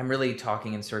really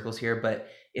talking in circles here, but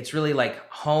it's really like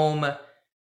Home.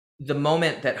 The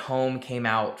moment that Home came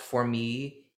out for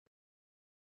me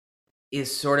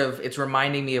is sort of, it's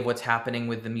reminding me of what's happening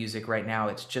with the music right now.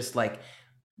 It's just like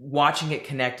watching it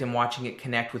connect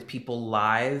with people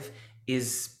live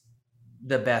is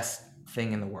the best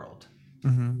thing in the world.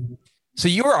 Mm-hmm. So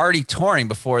you were already touring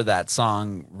before that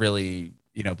song really,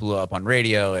 you know, blew up on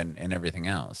radio and everything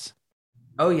else.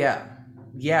 Oh yeah.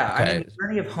 Yeah. Okay. I mean, the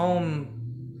journey of Home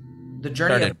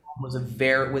was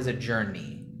a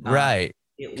journey. Right.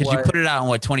 Because you put it out in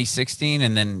what, 2016,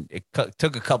 and then it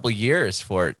took a couple years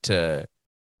for it to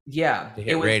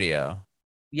hit radio.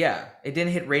 Yeah, it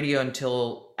didn't hit radio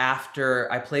until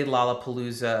after I played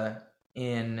Lollapalooza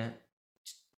in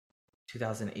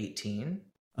 2018.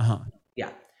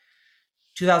 Yeah,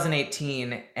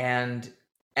 2018, and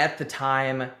at the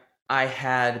time I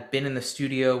had been in the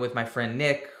studio with my friend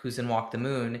Nick, who's in Walk the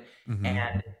Moon,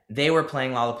 and they were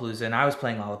playing Lollapalooza and I was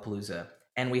playing Lollapalooza,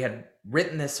 and we had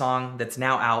written this song that's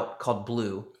now out called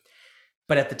Blue.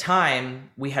 But at the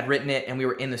time we had written it and we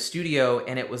were in the studio,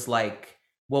 and it was like,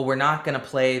 well, we're not going to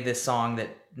play this song that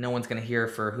no one's going to hear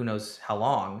for who knows how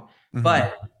long.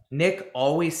 But Nick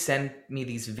always sent me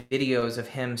these videos of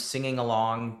him singing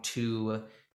along to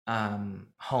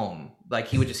Home. Like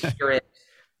he would just hear it,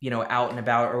 you know, out and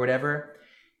about or whatever.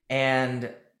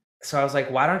 And so I was like,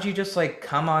 why don't you just like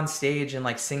come on stage and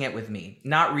like sing it with me?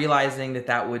 Not realizing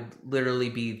that would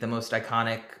literally be the most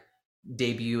iconic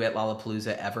debut at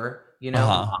Lollapalooza ever, you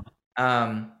know?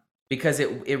 Because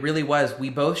it really was. We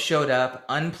both showed up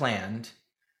unplanned.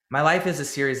 My life is a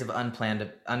series of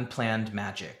unplanned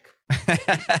magic.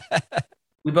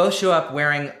 We both show up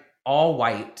wearing all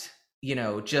white, you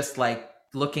know, just like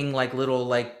looking like little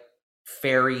like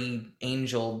fairy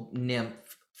angel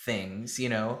nymph things, you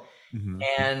know?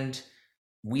 And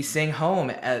we sing Home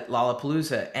at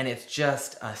Lollapalooza, and it's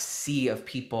just a sea of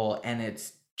people, and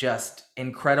it's just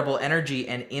incredible energy.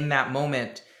 And in that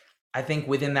moment, I think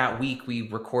within that week we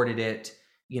recorded it,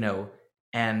 you know,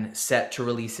 and set to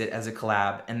release it as a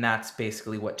collab, and that's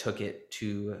basically what took it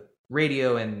to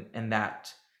radio and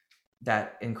that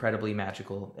incredibly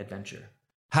magical adventure.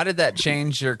 How did that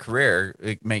change your career,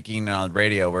 like making on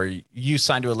radio? Were you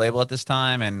signed to a label at this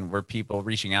time, and were people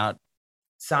reaching out?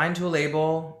 Signed to a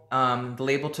label. The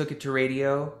label took it to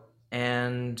radio,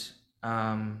 and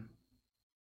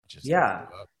yeah,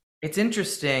 it's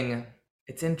interesting.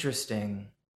 It's interesting.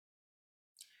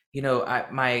 You know,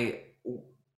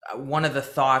 one of the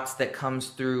thoughts that comes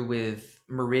through with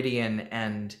Meridian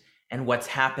and what's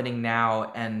happening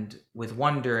now, and with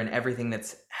Wonder and everything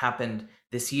that's happened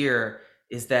this year,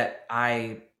 is that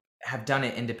I have done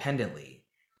it independently.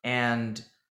 And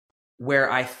where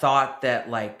I thought that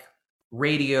like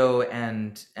radio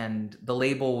and the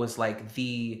label was like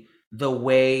the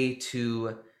way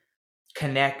to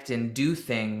connect and do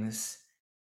things,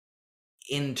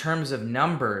 in terms of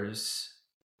numbers,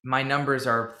 my numbers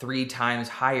are 3 times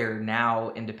higher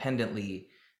now independently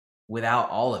without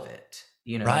all of it,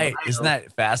 you know? Right. Isn't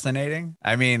that fascinating?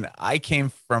 I mean, I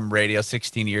came from radio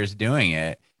 16 years doing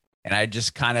it, and I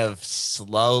just kind of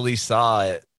slowly saw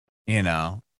it, you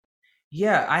know.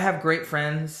 Yeah, I have great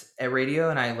friends at radio,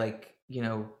 and I like,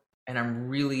 and I'm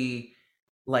really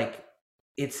like,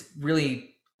 it's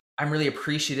really, I'm really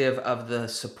appreciative of the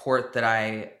support that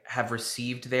I have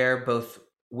received there, both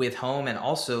with home and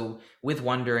also with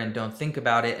Wonder and Don't Think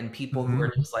About It, and people who Mm-hmm.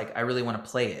 are just like, I really want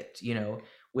to play it,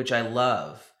 which I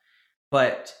love.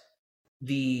 But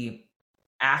the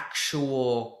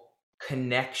actual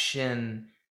connection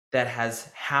that has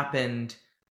happened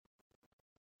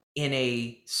in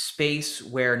a space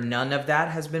where none of that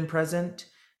has been present.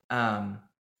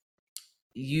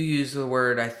 You use the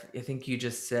word, I think you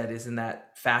just said, isn't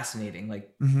that fascinating?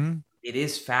 Like, Mm-hmm. it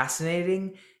is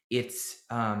fascinating. It's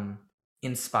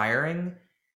inspiring.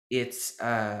 It's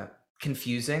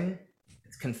confusing.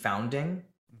 It's confounding.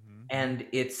 Mm-hmm. And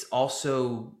it's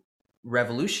also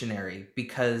revolutionary,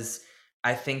 because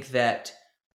I think that,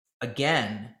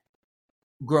 again,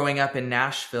 growing up in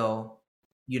Nashville,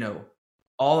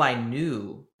 all I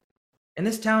knew, and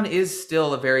this town is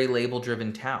still a very label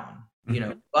driven town,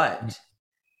 Mm-hmm. but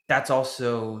that's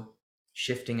also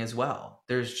shifting as well.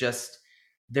 There's just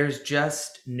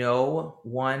no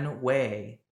one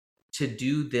way to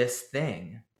do this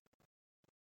thing.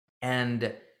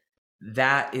 And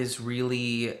that is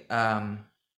really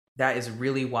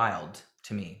wild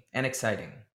to me and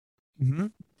exciting. Mm-hmm.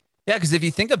 Yeah, because if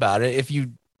you think about it, if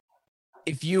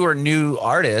you are a new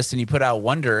artist and you put out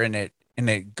Wonder and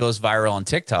it goes viral on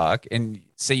TikTok, and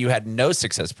say you had no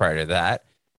success prior to that,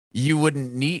 you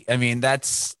wouldn't need. I mean,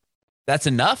 that's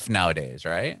enough nowadays,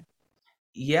 right?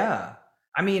 Yeah.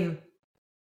 I mean,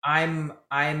 I'm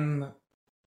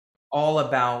all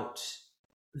about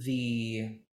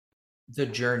the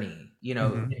journey.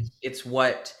 Mm-hmm. It's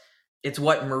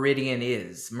what Meridian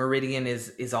is. Meridian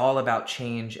is all about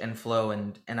change and flow,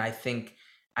 and I think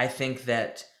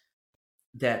that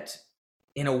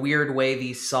in a weird way,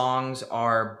 these songs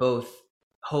are both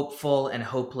hopeful and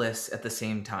hopeless at the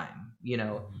same time.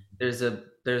 There's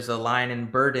a line in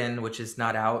Burden, which is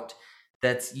not out,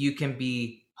 that's, you can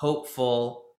be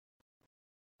hopeful,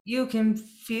 you can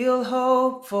feel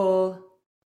hopeful,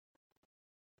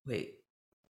 wait,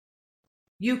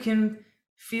 you can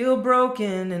feel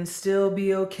broken and still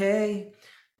be okay.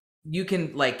 You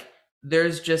can, like,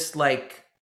 there's just like,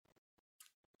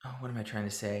 oh, what am I trying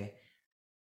to say?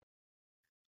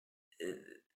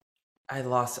 I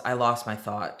lost my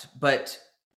thought. But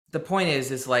the point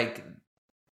is like,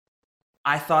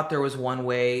 I thought there was one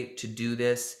way to do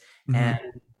this, Mm-hmm.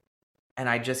 and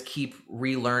I just keep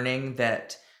relearning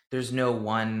that there's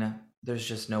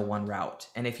just no one route.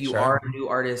 And if you are Sure. a new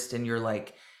artist and you're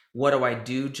like, what do I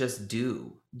do? Just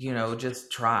do,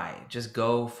 just try, just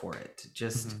go for it.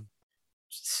 Just Mm-hmm.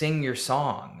 sing your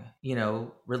song,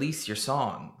 release your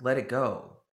song, let it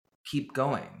go, keep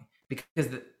going,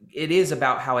 because it is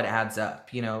about how it adds up.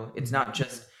 It's Mm-hmm. not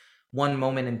just one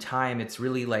moment in time. It's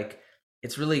really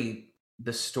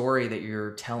the story that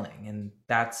you're telling, and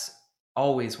that's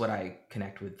always what I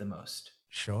connect with the most.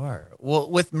 Sure. Well,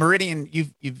 with Meridian,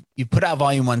 you've put out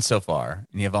volume one so far,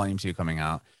 and you have volume two coming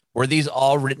out. Were these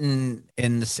all written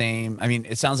in the same? I mean,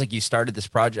 it sounds like you started this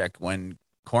project when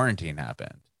quarantine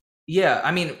happened. Yeah,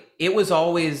 I mean, it was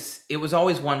always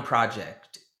one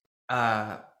project.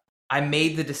 uh I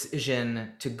made the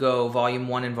decision to go volume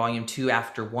 1 and volume 2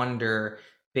 after Wonder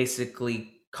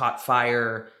basically caught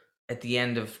fire at the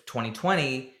end of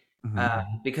 2020, Mm-hmm.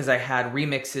 because I had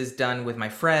remixes done with my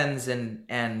friends, and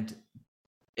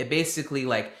it basically,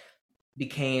 like,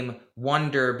 became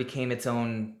its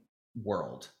own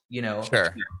world,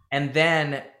 Sure. and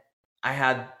then I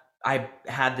had I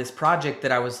had this project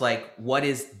that I was like, what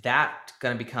is that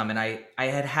going to become? And I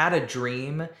had a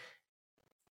dream.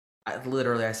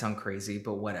 I sound crazy,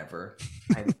 but whatever.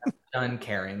 I'm done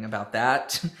caring about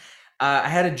that. I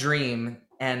had a dream,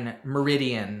 and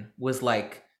Meridian was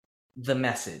like the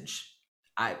message.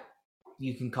 I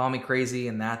You can call me crazy,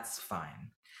 and that's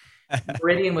fine.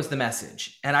 Meridian was the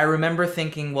message. And I remember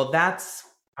thinking, well,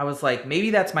 I was like,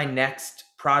 maybe that's my next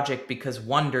project, because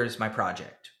Wonder's my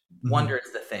project. Mm-hmm. Wonder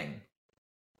is the thing.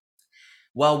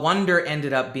 Well, Wonder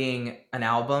ended up being an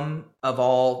album of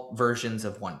all versions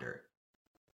of Wonder.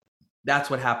 That's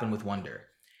what happened with Wonder.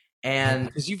 Yeah, And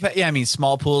because yeah, I mean,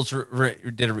 Small Pools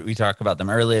we talked about them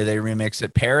earlier? They remixed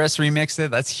it. Paris remixed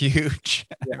it. That's huge.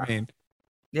 I yeah, mean,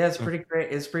 yeah, it's pretty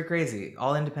great. It's pretty crazy.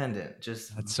 All independent,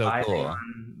 just that's so vibing cool.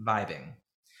 on vibing.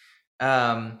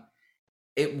 Um,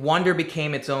 Wonder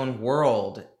became its own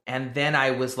world, and then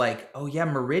I was like, oh yeah,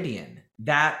 Meridian.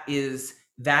 That's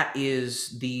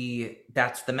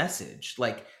the message.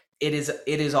 Like, it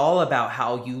is all about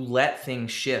how you let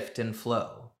things shift and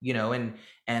flow,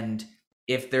 and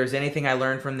if there's anything I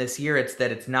learned from this year, it's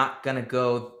that it's not gonna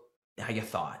go you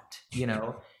thought, you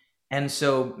know? And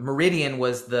so Meridian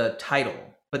was the title.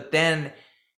 But then,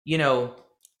 you know,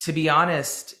 to be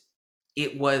honest,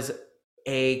 it was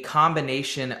a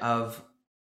combination of,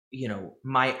 you know,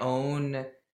 my own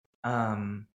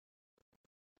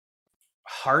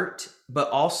heart, but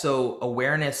also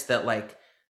awareness that like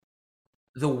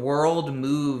the world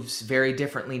moves very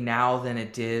differently now than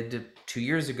it did 2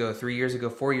 years ago, 3 years ago,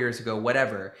 4 years ago,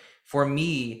 whatever. For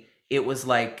me, it was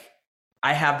like,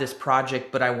 I have this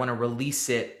project, but I want to release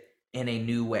it in a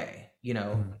new way. You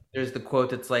know, there's the quote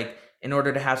that's like, in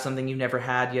order to have something you've never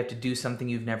had, you have to do something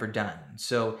you've never done.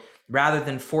 So rather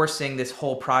than forcing this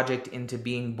whole project into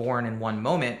being born in one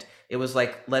moment, it was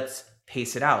like, let's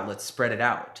pace it out, let's spread it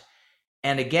out.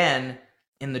 And again,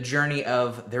 in the journey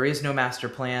of there is no master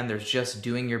plan, there's just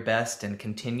doing your best and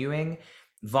continuing.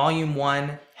 Volume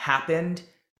 1 happened,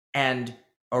 and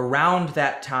around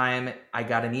that time, I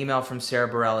got an email from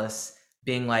Sarah Bareilles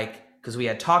being like, because we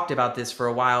had talked about this for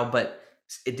a while, but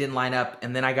it didn't line up.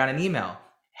 And then I got an email.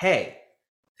 Hey,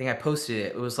 I think I posted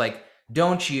it. It was like,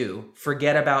 don't you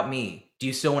forget about me. Do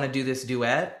you still want to do this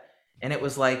duet? And it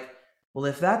was like, well,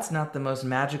 if that's not the most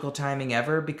magical timing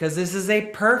ever, because this is a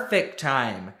perfect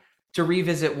time to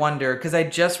revisit Wonder, because I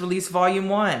just released Volume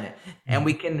 1 and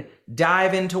we can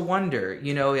dive into Wonder.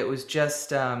 You know, it was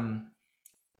just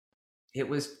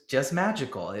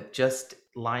magical. It just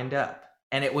lined up.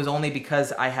 And it was only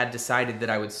because I had decided that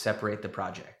I would separate the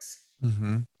projects.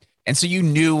 Mm-hmm. And so you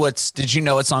knew did you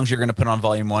know what songs you're going to put on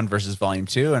Volume 1 versus Volume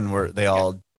 2? And were they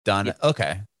all done? Yeah.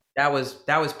 Okay. That was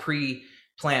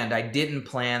pre-planned. I didn't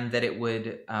plan that it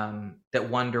would, that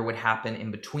Wonder would happen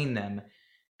in between them.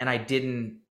 And I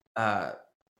didn't,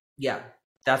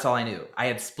 that's all I knew. I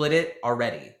had split it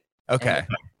already. Okay.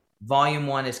 Volume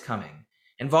 1 is coming.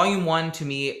 And Volume 1 to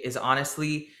me is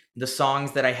honestly the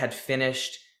songs that I had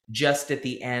finished just at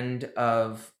the end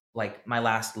of like my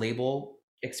last label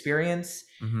experience.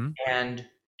 Mm-hmm. And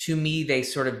to me, they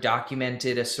sort of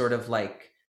documented a sort of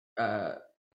like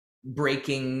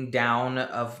breaking down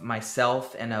of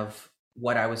myself and of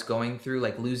what I was going through,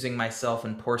 like losing myself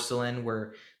in Porcelain.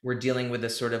 We're dealing with a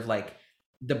sort of like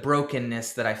the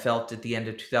brokenness that I felt at the end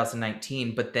of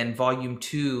 2019. But then Volume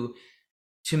 2,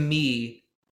 to me,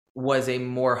 was a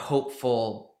more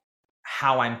hopeful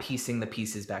how I'm piecing the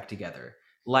pieces back together.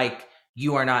 Like,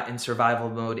 you are not in survival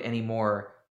mode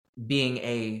anymore, being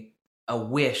a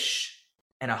wish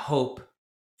and a hope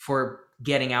for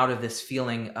getting out of this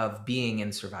feeling of being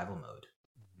in survival mode.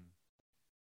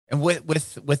 And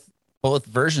with both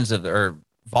versions of or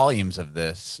volumes of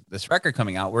this record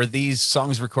coming out, were these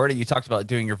songs recorded? You talked about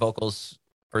doing your vocals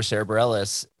for Sarah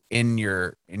Bareilles in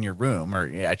your room or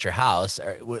at your house.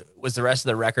 Was the rest of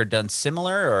the record done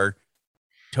similar or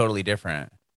totally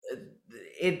different?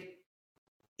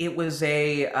 It was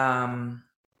a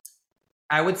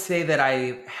I would say that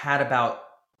I had about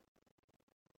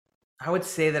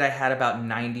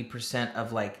 90%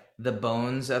 of like the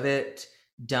bones of it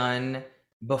done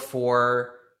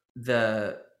before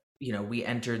we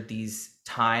entered these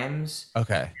times.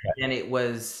 Okay. And it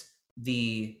was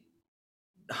the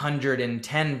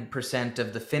 110%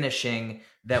 of the finishing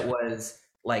that was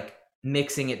like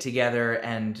mixing it together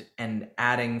and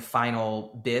adding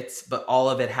final bits, but all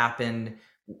of it happened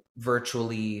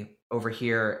virtually over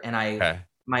here. And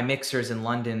my mixer's in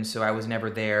London, so I was never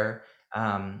there.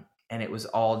 And it was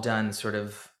all done sort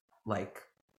of like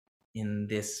in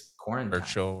this quarantine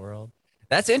virtual world.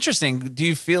 That's interesting. Do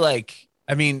you feel like,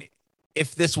 I mean,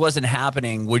 if this wasn't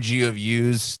happening, would you have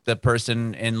used the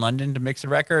person in London to mix a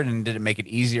record? And did it make it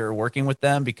easier working with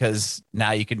them? Because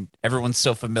now everyone's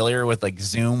so familiar with like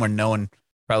Zoom when no one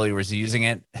probably was using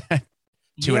it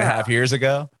 2.5 years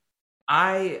ago.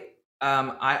 I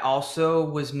also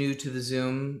was new to the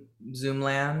Zoom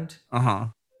land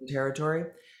territory.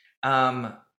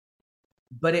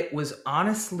 But it was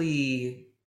honestly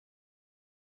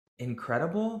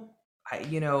incredible.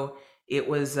 It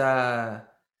was,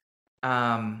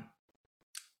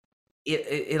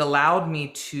 it allowed me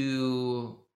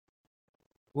to,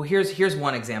 well, here's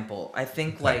one example. I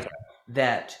think like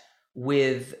that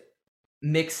with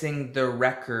mixing the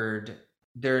record,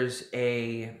 there's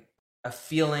a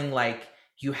feeling like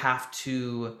you have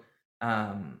to,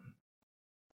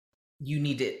 you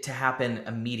need it to happen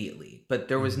immediately, but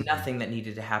there was nothing that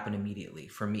needed to happen immediately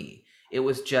for me. It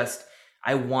was just,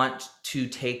 I want to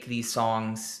take these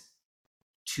songs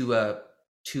to a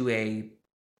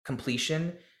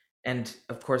completion. And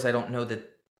of course, I don't know that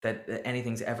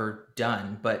anything's ever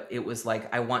done, but it was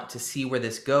like, I want to see where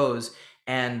this goes.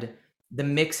 And the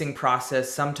mixing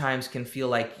process sometimes can feel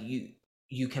like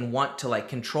you can want to like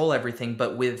control everything,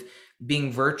 but with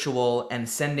being virtual and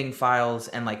sending files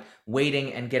and like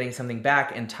waiting and getting something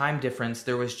back and time difference,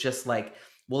 there was just like,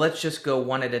 well, let's just go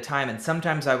one at a time. And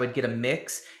sometimes I would get a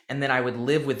mix and then I would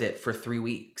live with it for 3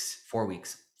 weeks, 4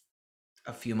 weeks,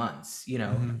 a few months, you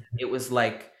know. It was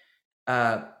like,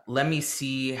 let me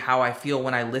see how I feel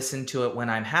when I listen to it when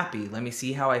I'm happy. Let me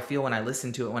see how I feel when I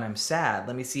listen to it when I'm sad.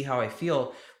 Let me see how I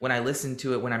feel when I listen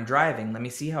to it when I'm driving. Let me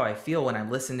see how I feel when I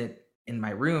listen to it in my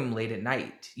room late at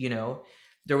night. You know,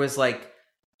 there was like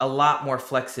a lot more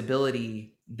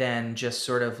flexibility than just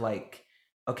sort of like,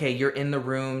 okay, you're in the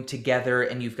room together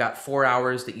and you've got 4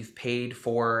 hours that you've paid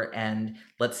for and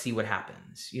let's see what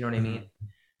happens. You know what I mean?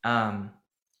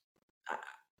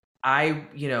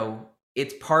 You know,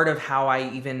 it's part of how I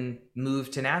even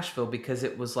moved to Nashville, because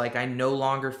it was like I no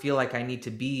longer feel like I need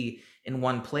to be in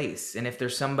one place. And if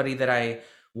there's somebody that I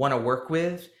want to work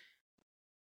with,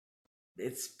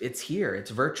 it's here,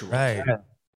 it's virtual. Right.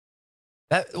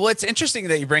 Well, it's interesting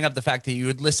that you bring up the fact that you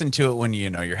would listen to it when you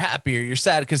know you're happy or you're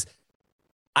sad, because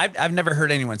I've never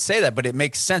heard anyone say that, but it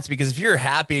makes sense, because if you're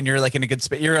happy and you're like in a good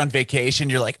space, you're on vacation,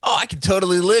 you're like, oh, I could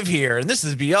totally live here and this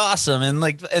would be awesome. And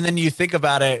like, and then you think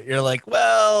about it, you're like,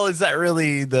 well, is that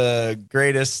really the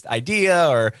greatest idea?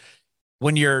 Or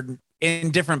when you're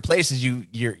in different places,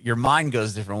 your mind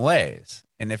goes different ways.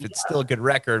 And if it's still a good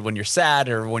record when you're sad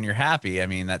or when you're happy, I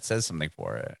mean, that says something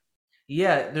for it.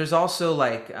 Yeah. There's also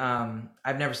like,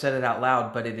 I've never said it out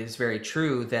loud, but it is very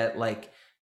true that like,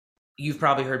 you've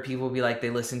probably heard people be like, they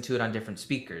listen to it on different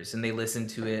speakers and they listen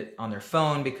to it on their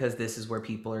phone because this is where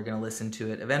people are going to listen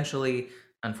to it eventually,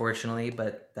 unfortunately,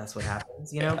 but that's what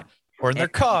happens, you know? Or in their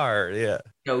car. Yeah.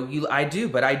 You know, I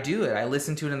do it. I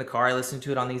listen to it in the car. I listen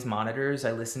to it on these monitors.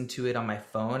 I listen to it on my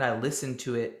phone. I listen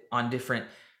to it on different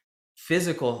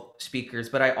physical speakers,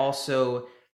 but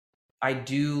I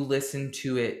do listen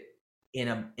to it in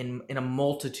a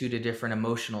multitude of different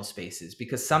emotional spaces,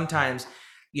 because sometimes,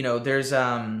 you know, there's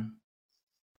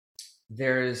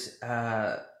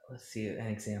let's see an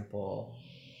example.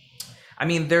 I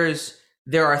mean,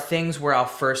 there are things where I'll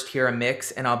first hear a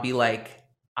mix and I'll be like,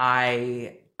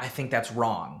 I think that's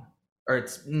wrong, or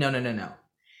it's no.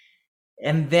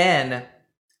 And then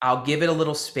I'll give it a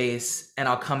little space and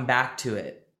I'll come back to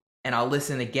it and I'll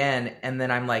listen again, and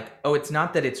then I'm like, oh, it's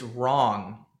not that it's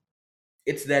wrong,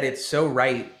 it's that it's so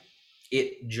right,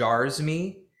 it jars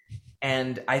me.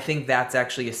 And I think that's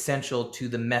actually essential to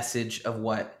the message of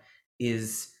what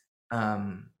this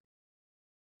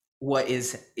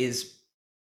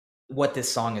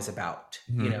song is about.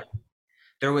 You know,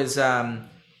 there was in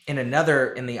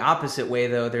the opposite way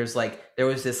though, there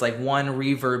was this like one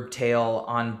reverb tail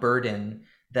on Burden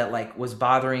that like was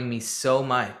bothering me so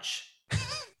much.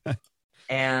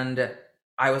 And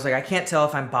I was like, I can't tell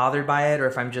if I'm bothered by it or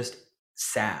if I'm just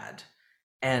sad.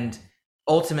 And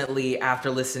ultimately, after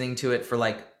listening to it for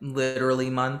like literally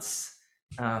months,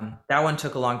 that one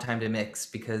took a long time to mix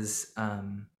because I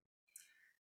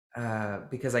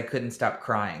couldn't stop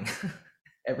crying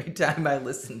every time I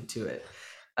listened to it.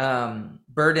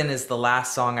 Burden is the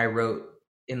last song I wrote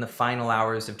in the final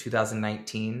hours of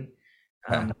 2019,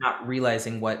 not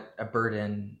realizing what a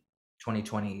burden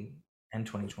 2020 and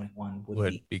 2021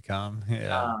 would become.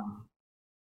 Yeah.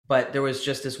 But there was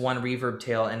just this one reverb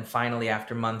tail, and finally,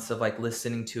 after months of like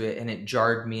listening to it, and it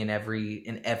jarred me in every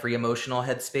emotional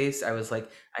headspace, I was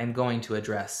like, I'm going to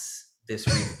address this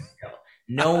reverb tail.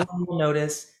 No one will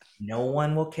notice, no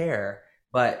one will care,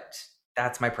 but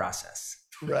that's my process.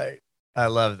 Right. I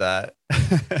love that.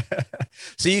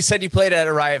 So you said you played at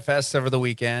a Riot Fest over the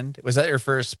weekend. Was that your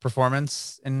first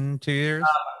performance in 2 years?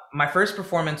 My first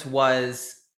performance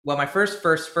was, my first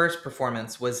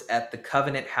performance was at the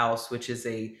Covenant House, which is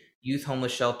a youth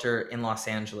homeless shelter in Los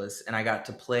Angeles. And I got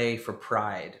to play for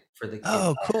Pride for the kids.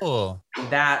 Oh, cool.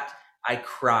 That I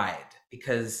cried,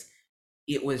 because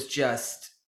it was just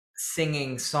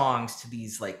singing songs to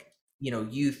these like, you know,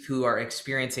 youth who are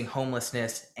experiencing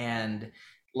homelessness, and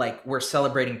like we're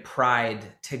celebrating Pride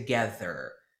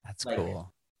together. That's like,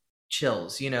 cool.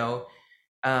 Chills, you know.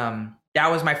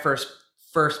 That was my first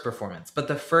performance, but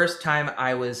the first time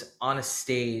I was on a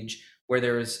stage where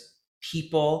there was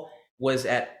people was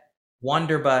at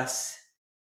Wonderbus.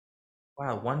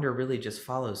 Wow, Wonder really just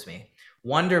follows me.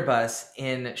 Wonderbus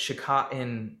in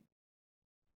Chicago,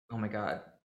 oh my god.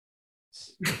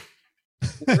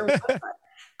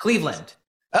 Cleveland.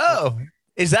 Oh,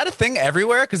 is that a thing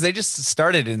everywhere? Because they just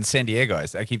started in San Diego.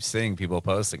 I keep seeing people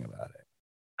posting about it.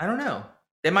 I don't know.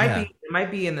 It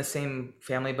might be in the same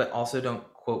family, but also don't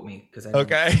quote me, because I don't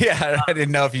know. Yeah, I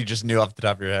didn't know if you just knew off the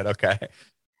top of your head. Okay.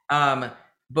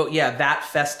 But yeah, that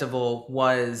festival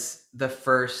was the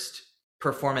first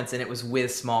performance, and it was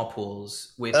with Small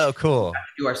Pools, which Oh, cool.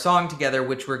 do our song together,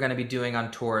 which we're going to be doing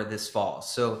on tour this fall.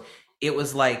 So it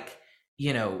was like,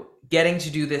 getting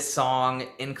to do this song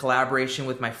in collaboration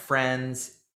with my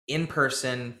friends in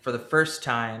person for the first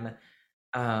time.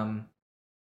 And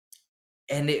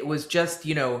it was just,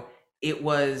 it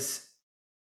was,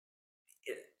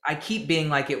 I keep being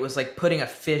like, it was like putting a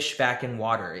fish back in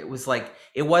water. It was like,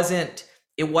 it wasn't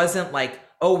like,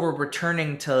 oh, we're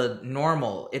returning to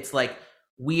normal. It's like,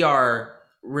 we are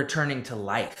returning to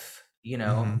life,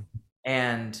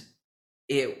 and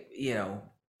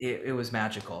it was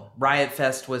magical. Riot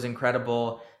Fest was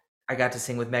incredible. I got to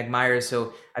sing with Meg Myers.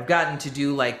 So I've gotten to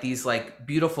do like these like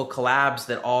beautiful collabs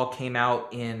that all came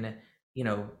out in,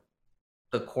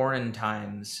 the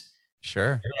quarantines.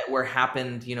 Sure. That were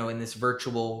happened, in this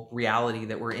virtual reality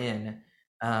that we're in.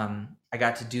 I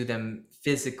got to do them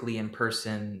physically in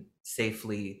person,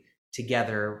 safely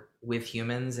together with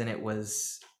humans, and it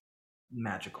was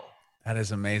magical. That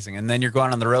is amazing. And then you're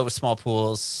going on the road with Small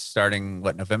Pools starting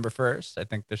November 1st? I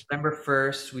think there's November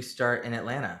 1st, we start in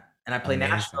Atlanta, and I play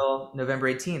Amazing. Nashville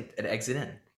November 18th at Exit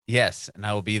In. Yes, and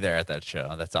I will be there at that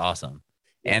show. That's awesome.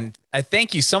 Yeah. And I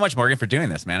thank you so much, Morgan, for doing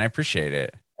this, man. I appreciate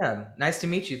it. Yeah, nice to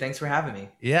meet you. Thanks for having me.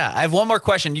 Yeah, I have one more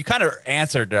question. You kind of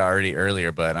answered it already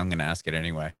earlier, but I'm going to ask it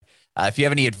anyway. If you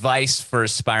have any advice for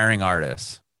aspiring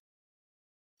artists.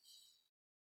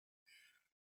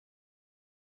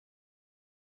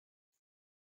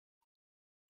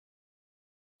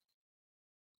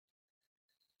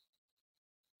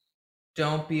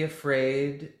 Don't be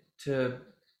afraid to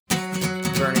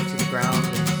burn it to the ground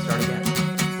and start again.